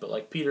thinking it, but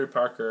like Peter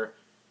Parker,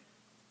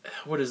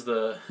 what is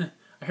the...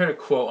 I heard a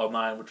quote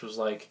online which was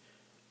like,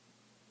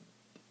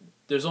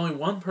 there's only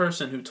one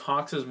person who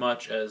talks as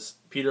much as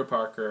Peter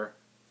Parker...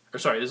 Or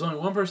sorry, there's only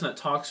one person that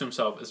talks to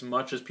himself as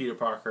much as Peter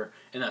Parker,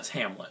 and that's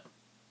Hamlet.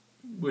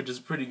 Which is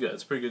pretty good.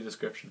 It's a pretty good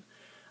description.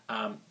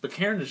 But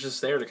Karen is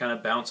just there to kind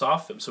of bounce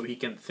off him so he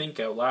can think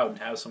out loud and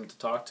have someone to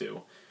talk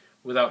to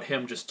without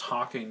him just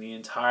talking the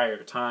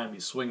entire time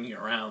he's swinging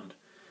around.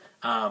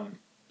 So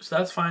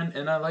that's fine,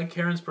 and I like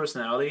Karen's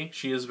personality.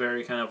 She is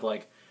very kind of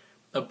like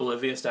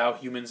oblivious to how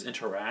humans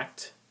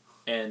interact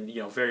and,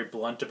 very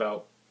blunt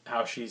about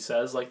how she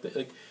says, like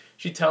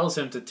she tells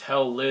him to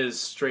tell Liz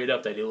straight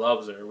up that he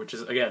loves her, which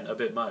is, again, a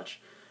bit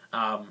much.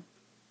 But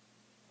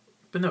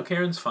no,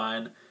 Karen's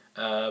fine.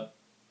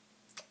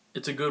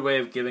 It's a good way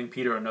of giving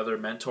Peter another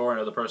mentor,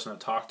 another person to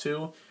talk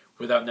to,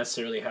 without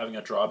necessarily having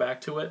a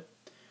drawback to it.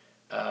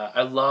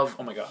 I love,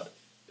 oh my god,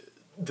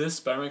 this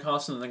Spider-Man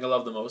costume, the thing I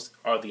love the most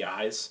are the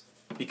eyes,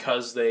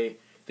 because they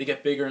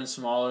get bigger and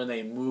smaller and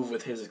they move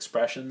with his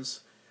expressions,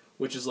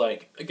 which is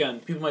like,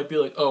 again, people might be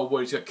like, oh, what,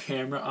 he's got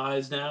camera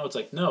eyes now? It's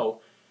like, no.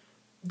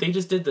 They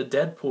just did the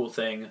Deadpool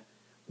thing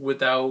with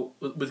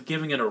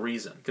giving it a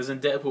reason. Because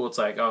in Deadpool, it's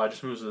like, oh, it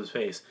just moves with his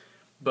face.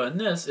 But in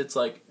this, it's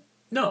like,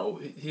 no,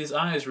 his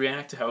eyes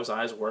react to how his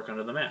eyes work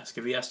under the mask.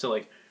 If he has to,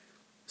 like,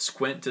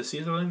 squint to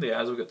see something, the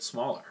eyes will get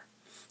smaller.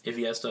 If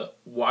he has to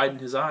widen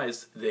his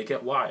eyes, they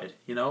get wide.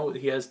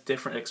 He has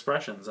different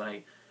expressions.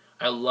 I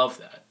love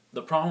that.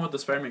 The problem with the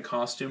Spider-Man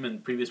costume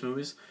in previous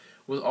movies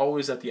was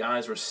always that the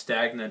eyes were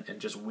stagnant and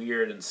just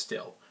weird and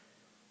still.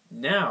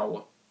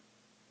 Now...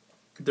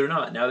 they're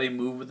not. Now they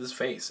move with his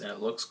face, and it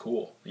looks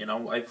cool.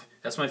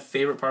 That's my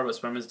favorite part about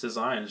Spider-Man's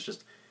design is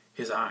just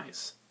his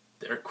eyes.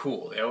 They're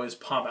cool. They always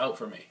pop out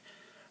for me.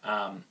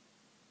 I'm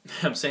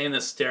saying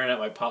this staring at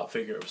my pop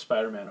figure of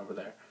Spider-Man over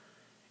there.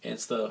 And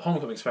it's the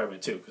Homecoming Spider-Man,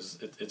 too, because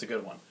it's a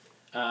good one.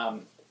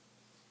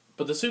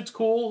 But the suit's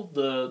cool.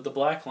 The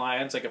black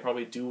lions I could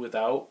probably do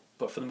without,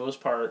 but for the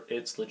most part,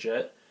 it's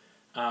legit.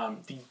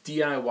 The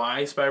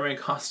DIY Spider-Man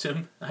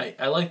costume,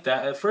 I like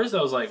that. At first,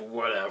 I was like,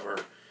 whatever.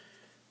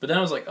 But then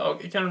I was like, oh,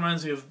 it kind of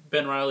reminds me of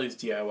Ben Reilly's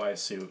DIY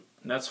suit.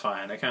 And that's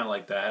fine. I kind of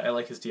like that. I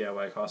like his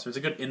DIY costume. It's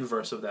a good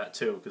inverse of that,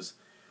 too, because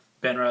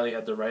Ben Reilly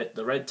had the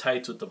red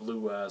tights with the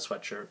blue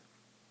sweatshirt.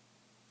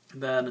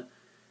 And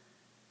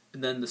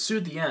then the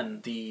suit at the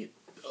end,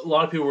 a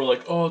lot of people were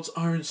like, oh, it's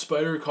Iron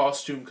Spider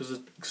costume because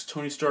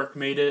Tony Stark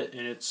made it,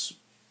 and it's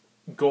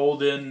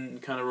golden,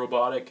 kind of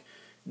robotic.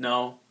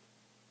 No.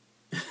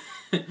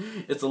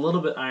 It's a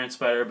little bit Iron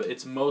Spider, but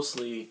it's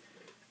mostly...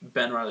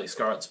 Ben Reilly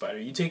Scarlet Spider.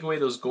 You take away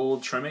those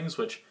gold trimmings,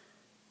 which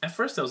at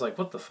first I was like,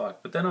 what the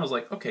fuck? But then I was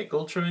like, okay,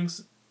 gold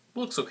trimmings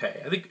looks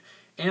okay.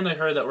 And I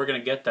heard that we're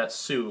going to get that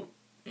suit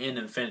in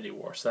Infinity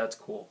War, so that's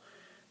cool.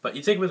 But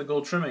you take away the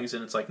gold trimmings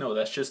and it's like, no,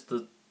 that's just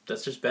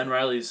Ben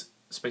Reilly's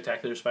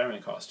Spectacular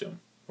Spider-Man costume.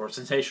 Or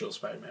Sensational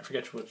Spider-Man. I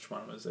forget which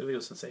one it was. I think it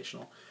was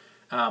Sensational.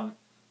 But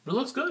it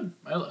looks good.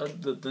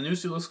 The new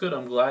suit looks good.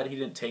 I'm glad he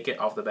didn't take it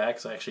off the bat,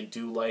 because I actually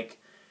do like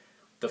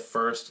the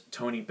first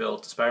Tony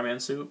built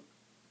Spider-Man suit.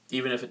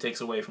 Even if it takes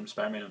away from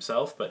Spider-Man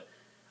himself. But,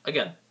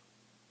 again,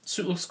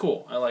 suit looks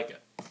cool. I like it.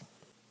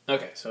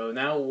 Okay, so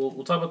now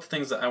we'll talk about the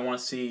things that I want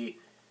to see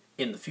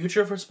in the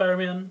future for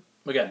Spider-Man.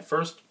 Again,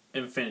 first,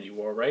 Infinity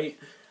War, right?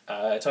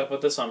 I talked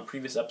about this on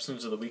previous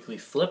episodes of the Weekly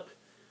Flip.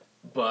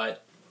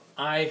 But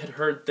I had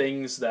heard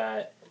things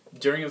that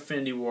during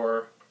Infinity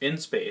War in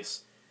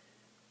space,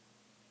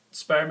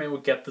 Spider-Man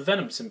would get the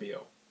Venom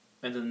symbiote.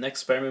 And the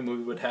next Spider-Man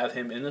movie would have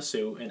him in the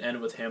suit and end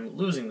with him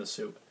losing the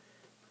suit.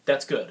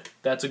 That's good.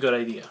 That's a good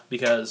idea,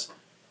 because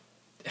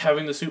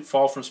having the suit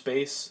fall from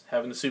space,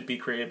 having the suit be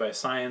created by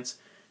science,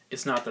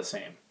 it's not the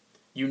same.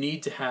 You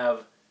need to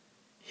have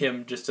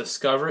him just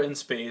discover it in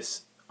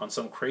space on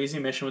some crazy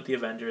mission with the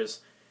Avengers.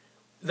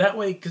 That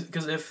way,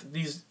 because if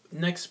these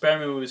next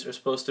Spider-Man movies are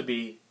supposed to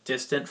be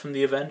distant from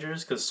the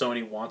Avengers, because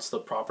Sony wants the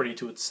property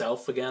to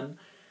itself again,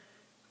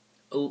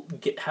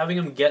 having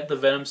him get the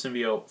Venom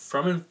symbiote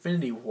from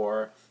Infinity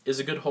War is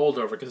a good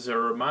holdover, because it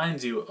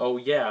reminds you, oh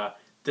yeah,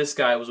 this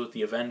guy was with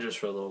the Avengers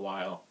for a little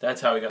while.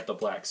 That's how he got the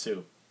black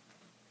suit.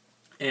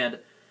 And,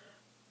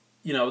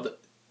 now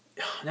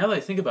that I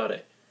think about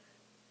it,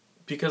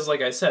 because like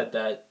I said,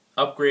 that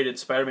upgraded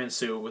Spider-Man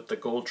suit with the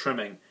gold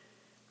trimming,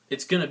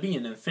 it's going to be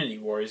in Infinity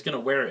War. He's going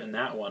to wear it in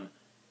that one.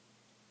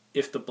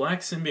 If the black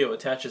symbiote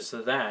attaches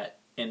to that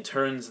and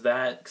turns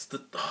that...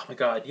 oh my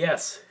god,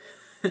 yes.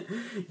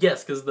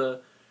 Yes, because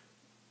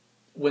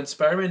when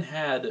Spider-Man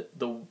had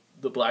the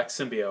black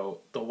symbiote,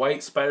 the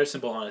white spider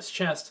symbol on his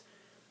chest...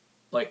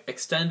 like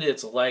extended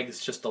its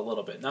legs just a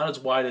little bit. Not as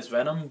wide as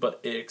Venom, but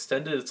it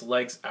extended its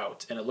legs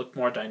out, and it looked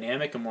more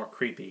dynamic and more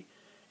creepy.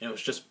 And it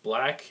was just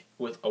black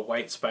with a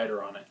white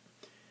spider on it.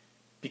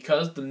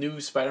 Because the new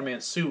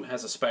Spider-Man suit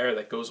has a spider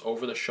that goes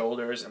over the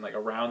shoulders and like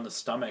around the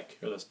stomach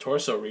or the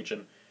torso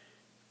region,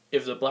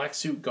 if the black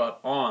suit got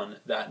on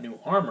that new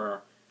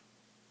armor,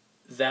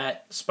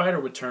 that spider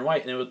would turn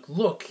white and it would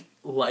look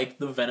like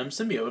the Venom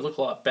symbiote. It would look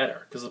a lot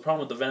better. Because the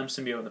problem with the Venom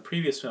symbiote in the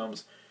previous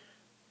films,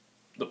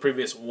 the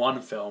previous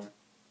one film,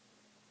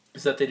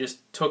 is that they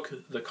just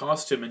took the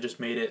costume and just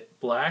made it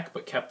black,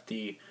 but kept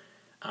the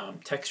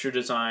texture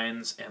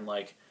designs and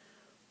like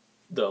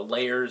the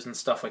layers and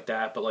stuff like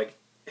that. But like,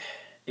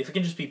 if it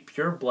can just be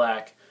pure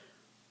black,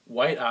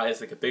 white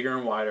eyes, like a bigger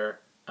and wider,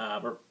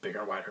 or bigger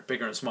and wider,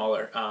 bigger and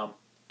smaller,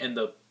 and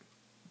the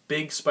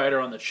big spider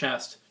on the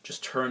chest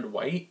just turned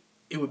white,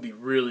 it would be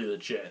really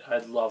legit.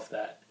 I'd love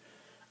that.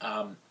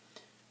 And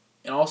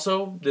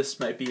also, this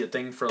might be a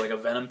thing for like a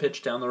Venom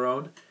pitch down the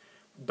road,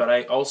 but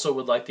I also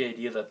would like the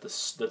idea that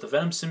the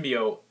Venom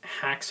symbiote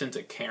hacks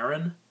into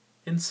Karen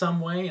in some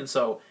way, and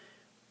so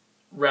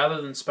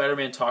rather than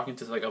Spider-Man talking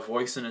to like a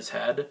voice in his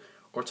head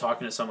or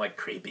talking to some like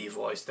creepy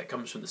voice that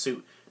comes from the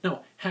suit,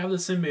 no, have the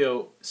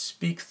symbiote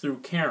speak through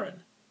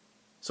Karen.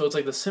 So it's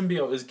like the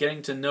symbiote is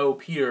getting to know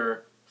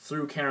Peter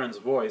through Karen's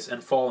voice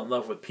and fall in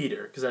love with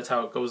Peter, because that's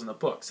how it goes in the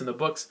books. In the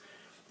books,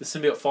 the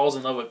symbiote falls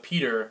in love with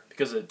Peter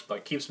because it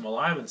like keeps him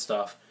alive and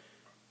stuff,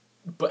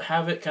 but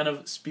have it kind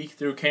of speak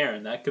through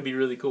Karen. That could be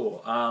really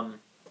cool. And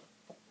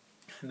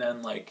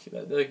then like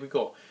that could be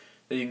cool.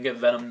 Then you can get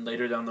Venom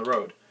later down the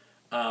road.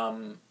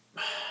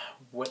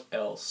 What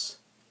else?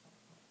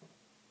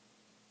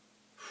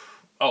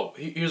 Oh,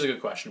 here's a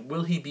good question.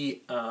 Will he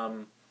be...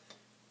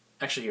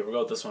 Actually, here, we'll go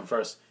with this one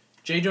first.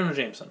 J. Jonah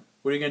Jameson.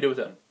 What are you going to do with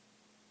him?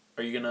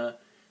 Are you going to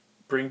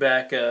bring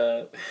back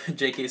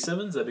J.K.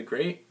 Simmons? That'd be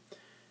great.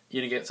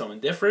 You're going to get someone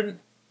different?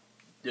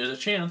 There's a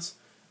chance.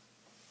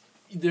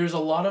 There's a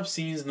lot of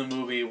scenes in the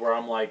movie where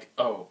I'm like,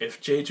 oh, if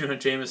J. Jonah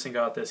Jameson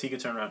got this, he could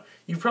turn around.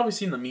 You've probably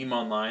seen the meme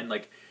online.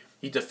 Like,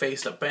 he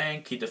defaced a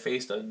bank. He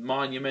defaced a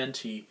monument.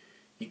 He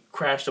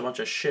crashed a bunch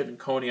of shit in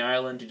Coney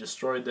Island. He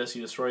destroyed this.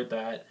 He destroyed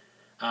that.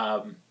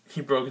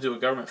 He broke into a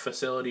government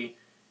facility.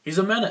 He's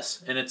a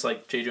menace. And it's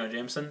like, J. Jonah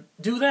Jameson,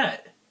 do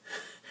that.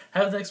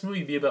 Have the next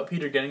movie be about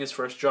Peter getting his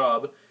first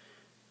job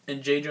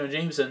and J. Jonah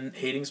Jameson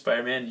hating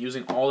Spider-Man,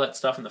 using all that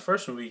stuff in the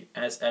first movie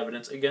as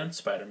evidence against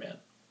Spider-Man.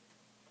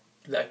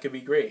 That could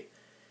be great.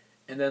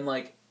 And then,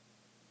 like,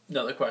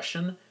 another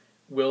question,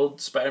 will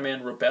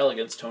Spider-Man rebel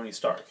against Tony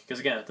Stark? Because,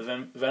 again, if the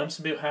Venom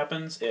symbiote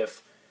happens,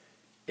 if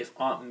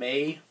Aunt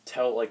May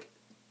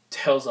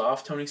tells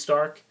off Tony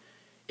Stark,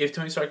 if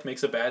Tony Stark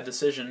makes a bad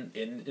decision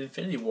in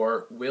Infinity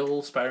War,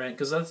 will Spider-Man...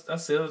 Because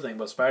that's the other thing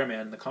about Spider-Man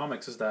in the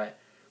comics, is that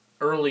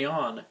early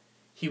on,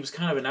 he was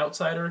kind of an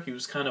outsider. He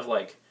was kind of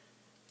like,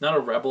 not a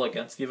rebel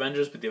against the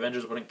Avengers, but the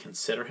Avengers wouldn't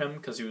consider him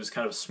because he was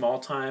kind of small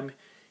time.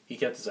 He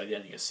kept his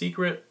identity a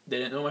secret. They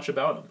didn't know much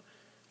about him.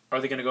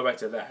 Are they going to go back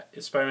to that?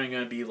 Is Spider-Man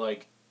going to be,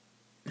 like,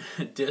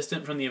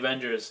 distant from the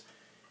Avengers?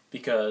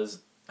 Because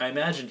I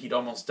imagined he'd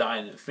almost die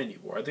in Infinity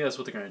War. I think that's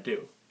what they're going to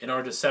do. In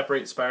order to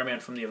separate Spider-Man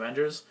from the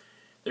Avengers,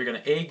 they're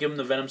going to, A, give him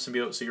the Venom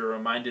symbiote so you're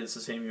reminded it's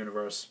the same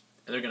universe.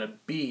 And they're going to,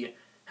 B,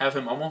 have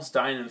him almost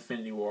die in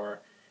Infinity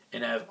War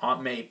and have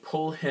Aunt May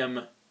pull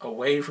him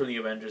away from the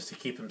Avengers to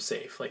keep him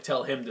safe. Like,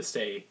 tell him to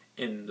stay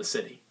in the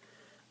city.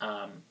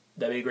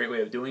 That'd be a great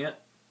way of doing it.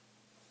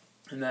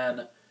 And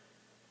then,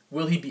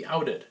 will he be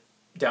outed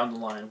down the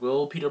line?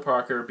 Will Peter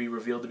Parker be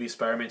revealed to be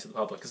Spider-Man to the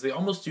public? Because they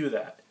almost do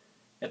that.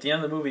 At the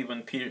end of the movie,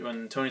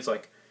 when Tony's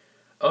like,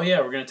 oh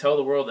yeah, we're going to tell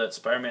the world that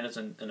Spider-Man is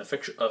an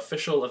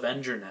official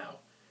Avenger now.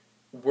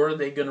 Were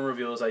they going to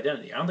reveal his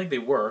identity? I don't think they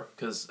were,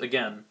 because,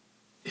 again,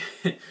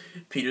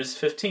 Peter's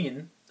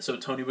 15, so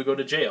Tony would go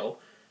to jail.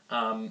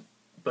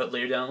 But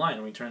later down the line,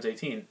 when he turns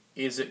 18,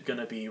 is it going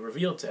to be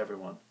revealed to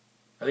everyone?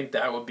 I think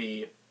that would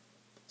be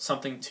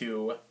something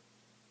to...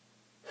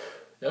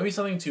 That would be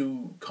something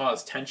to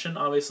cause tension,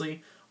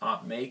 obviously.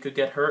 Aunt May could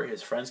get hurt.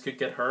 His friends could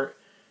get hurt.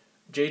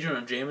 J.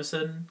 Jonah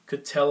Jameson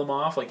could tell him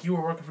off, like, you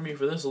were working for me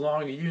for this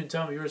long, and you didn't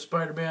tell me you were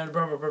Spider-Man,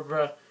 blah, blah, blah,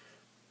 blah.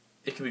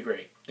 It could be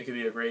great. It could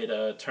be a great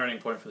turning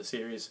point for the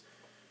series.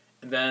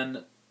 And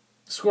then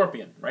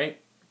Scorpion, right?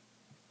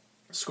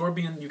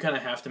 Scorpion, you kind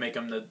of have to make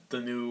him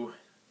the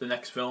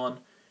next villain.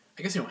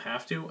 I guess you don't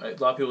have to. A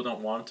lot of people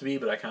don't want him to be,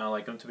 but I kind of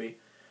like him to be.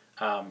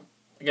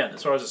 Again,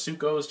 as far as the suit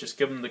goes, just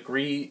give him the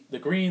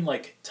green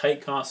like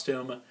tight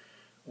costume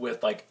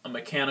with like a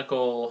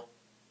mechanical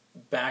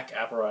back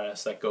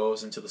apparatus that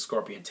goes into the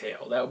scorpion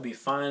tail. That would be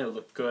fine. It would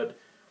look good.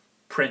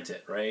 Print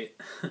it, right?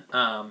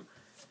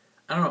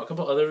 I don't know, a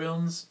couple other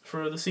villains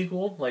for the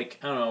sequel. Like,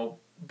 I don't know,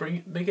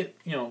 bring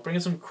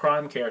in some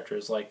crime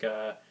characters like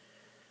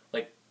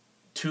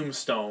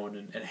Tombstone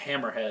and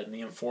Hammerhead and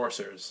the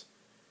Enforcers.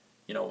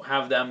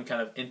 Have them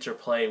kind of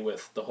interplay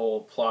with the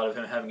whole plot of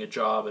him having a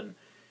job and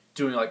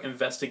doing like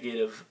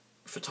investigative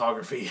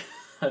photography.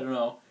 I don't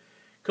know.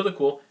 Could look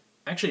cool.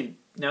 Actually,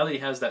 now that he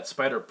has that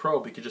spider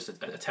probe, he could just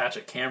attach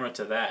a camera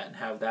to that and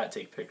have that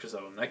take pictures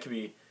of him. That could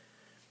be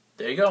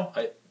There you go.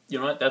 You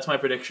know what? That's my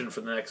prediction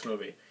for the next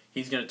movie.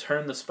 He's going to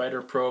turn the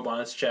spider probe on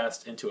his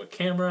chest into a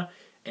camera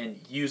and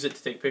use it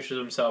to take pictures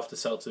of himself to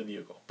sell to the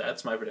Bugle.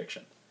 That's my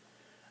prediction.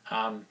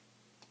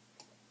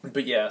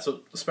 But yeah,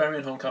 so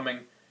Spider-Man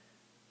Homecoming,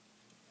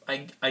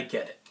 I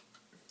get it.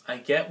 I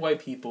get why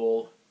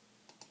people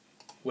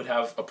would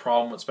have a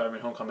problem with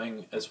Spider-Man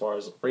Homecoming as far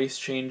as race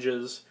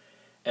changes,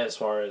 as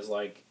far as,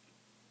 like,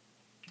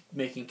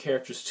 making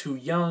characters too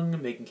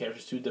young, making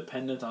characters too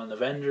dependent on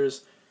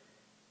Avengers,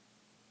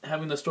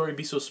 having the story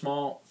be so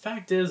small.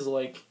 Fact is,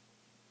 like,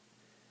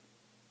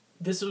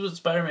 this is what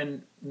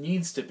Spider-Man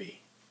needs to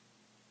be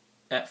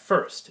at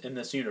first in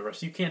this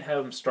universe. You can't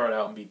have him start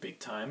out and be big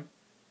time.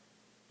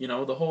 You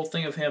know, the whole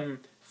thing of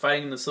him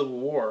fighting in the Civil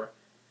War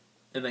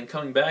and then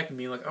coming back and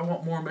being like, I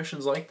want more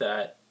missions like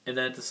that, and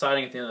then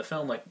deciding at the end of the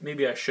film, like,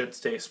 maybe I should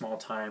stay small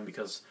time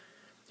because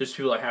there's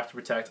people I have to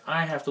protect.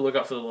 I have to look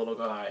out for the little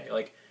guy.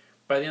 Like,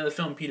 by the end of the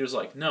film, Peter's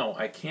like, no,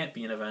 I can't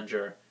be an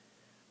Avenger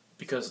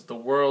because the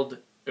world,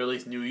 or at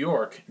least New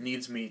York,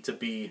 needs me to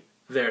be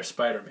their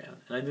Spider-Man.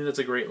 And I think that's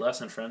a great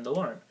lesson for him to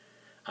learn.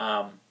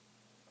 I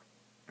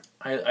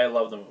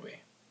love the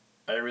movie.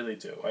 I really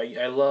do.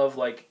 I love,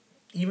 like,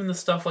 even the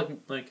stuff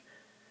like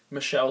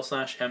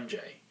Michelle/MJ,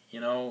 you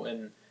know,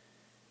 and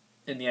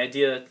the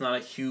idea that it's not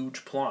a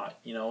huge plot,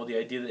 you know, the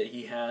idea that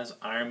he has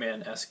Iron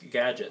Man-esque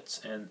gadgets,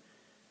 and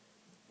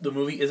the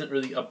movie isn't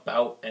really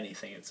about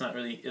anything. It doesn't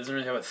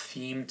really have a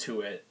theme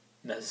to it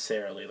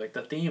necessarily. Like,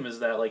 the theme is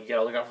that, like, you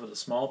gotta look out for the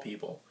small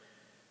people.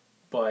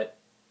 But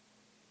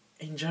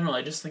in general,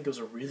 I just think it was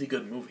a really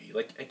good movie.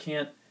 Like, I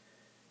can't...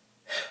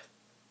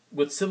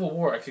 With Civil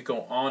War, I could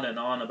go on and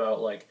on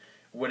about, like,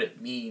 what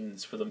it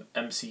means for the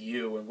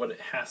MCU and what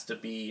it has to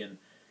be and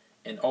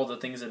all the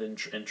things that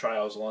in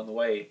trials along the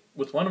way.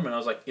 With Wonder Woman, I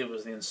was like, it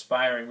was the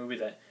inspiring movie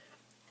that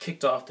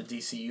kicked off the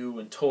DCU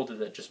and told it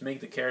that just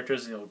make the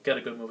characters, you know, get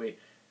a good movie.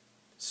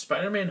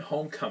 Spider-Man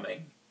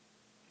Homecoming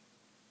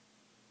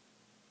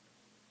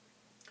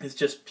is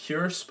just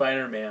pure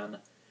Spider-Man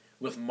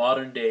with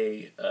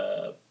modern-day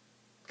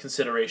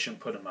consideration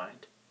put in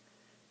mind.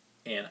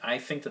 And I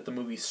think that the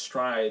movie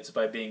strides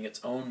by being its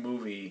own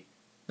movie,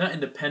 not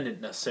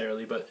independent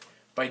necessarily, but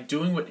by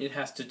doing what it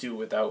has to do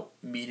without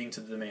meeting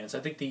to the demands. I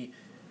think the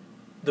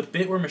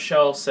bit where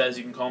Michelle says,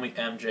 you can call me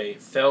MJ,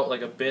 felt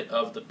like a bit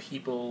of the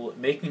people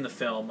making the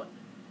film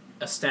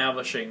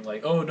establishing,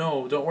 like, oh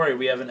no, don't worry,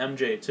 we have an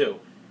MJ too.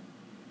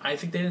 I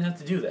think they didn't have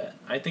to do that.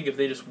 I think if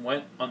they just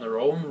went on their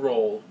own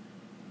role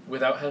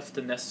without having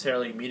to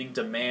necessarily meeting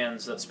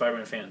demands that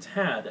Spider-Man fans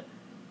had,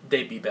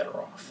 they'd be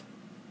better off.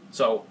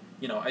 So,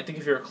 you know, I think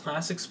if you're a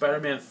classic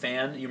Spider-Man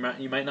fan, you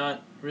might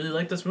not really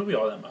like this movie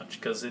all that much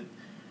because it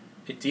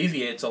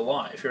deviates a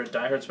lot. If you're a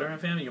diehard Spider-Man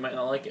fan, you might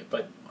not like it.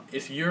 But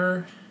if you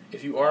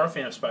are a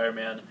fan of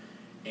Spider-Man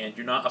and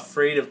you're not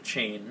afraid of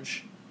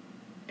change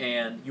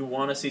and you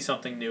want to see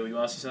something new, you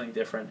want to see something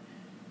different,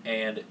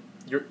 and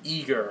you're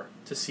eager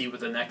to see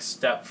what the next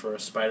step for a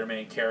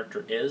Spider-Man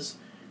character is,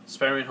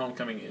 Spider-Man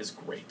Homecoming is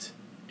great.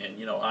 And,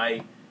 you know,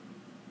 I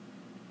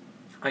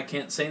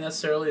can't say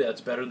necessarily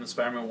that's better than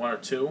Spider-Man 1 or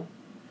 2,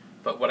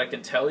 but what I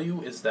can tell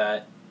you is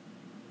that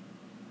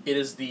it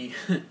is the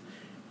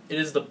it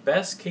is the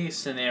best case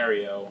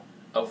scenario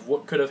of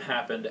what could have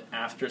happened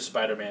after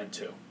Spider-Man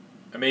 2.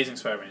 Amazing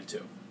Spider-Man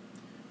 2.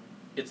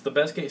 It's the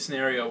best case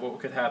scenario of what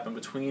could happen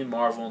between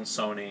Marvel and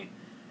Sony,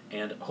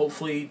 and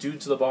hopefully, due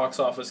to the box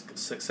office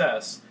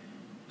success,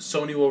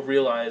 Sony will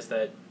realize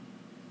that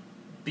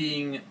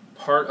being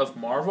part of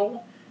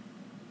Marvel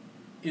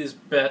is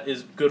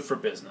good for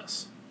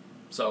business.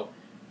 So,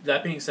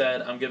 that being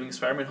said, I'm giving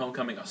Spider-Man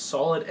Homecoming a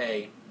solid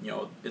A. You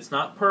know, it's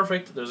not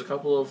perfect. There's a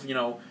couple of, you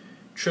know,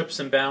 trips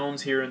and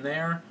bounds here and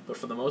there, but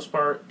for the most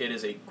part, it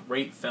is a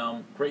great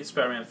film, great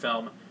Spider-Man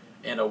film,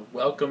 and a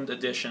welcomed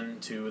addition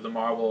to the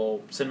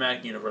Marvel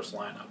Cinematic Universe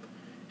lineup.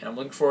 And I'm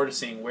looking forward to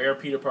seeing where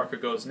Peter Parker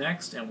goes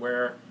next and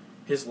where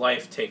his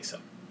life takes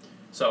him.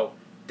 So,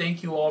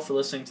 thank you all for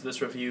listening to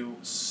this review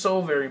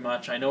so very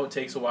much. I know it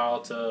takes a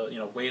while to, you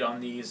know, wait on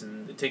these,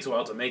 and it takes a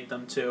while to make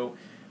them too,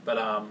 but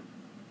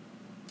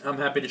I'm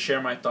happy to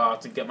share my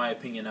thoughts and get my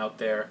opinion out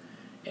there.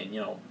 And,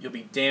 you know, you'll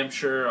be damn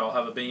sure I'll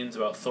have opinions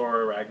about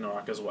Thor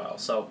Ragnarok as well.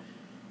 So,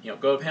 you know,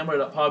 go to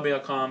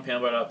panboy.podbean.com,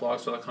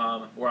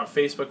 panboy.blogspot.com. We're on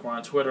Facebook, we're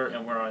on Twitter,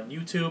 and we're on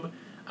YouTube.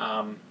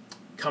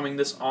 Coming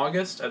this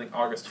August, I think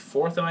August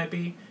 4th it might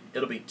be,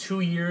 it'll be 2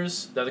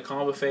 years that the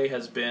Comic Buffet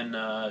has been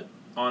on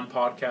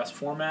podcast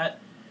format.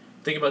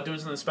 Think about doing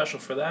something special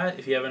for that.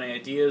 If you have any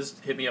ideas,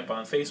 hit me up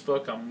on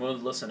Facebook. I'm willing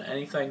to listen to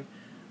anything.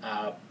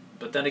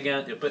 But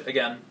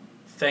again,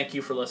 thank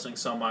you for listening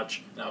so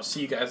much, and I'll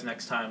see you guys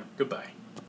next time. Goodbye.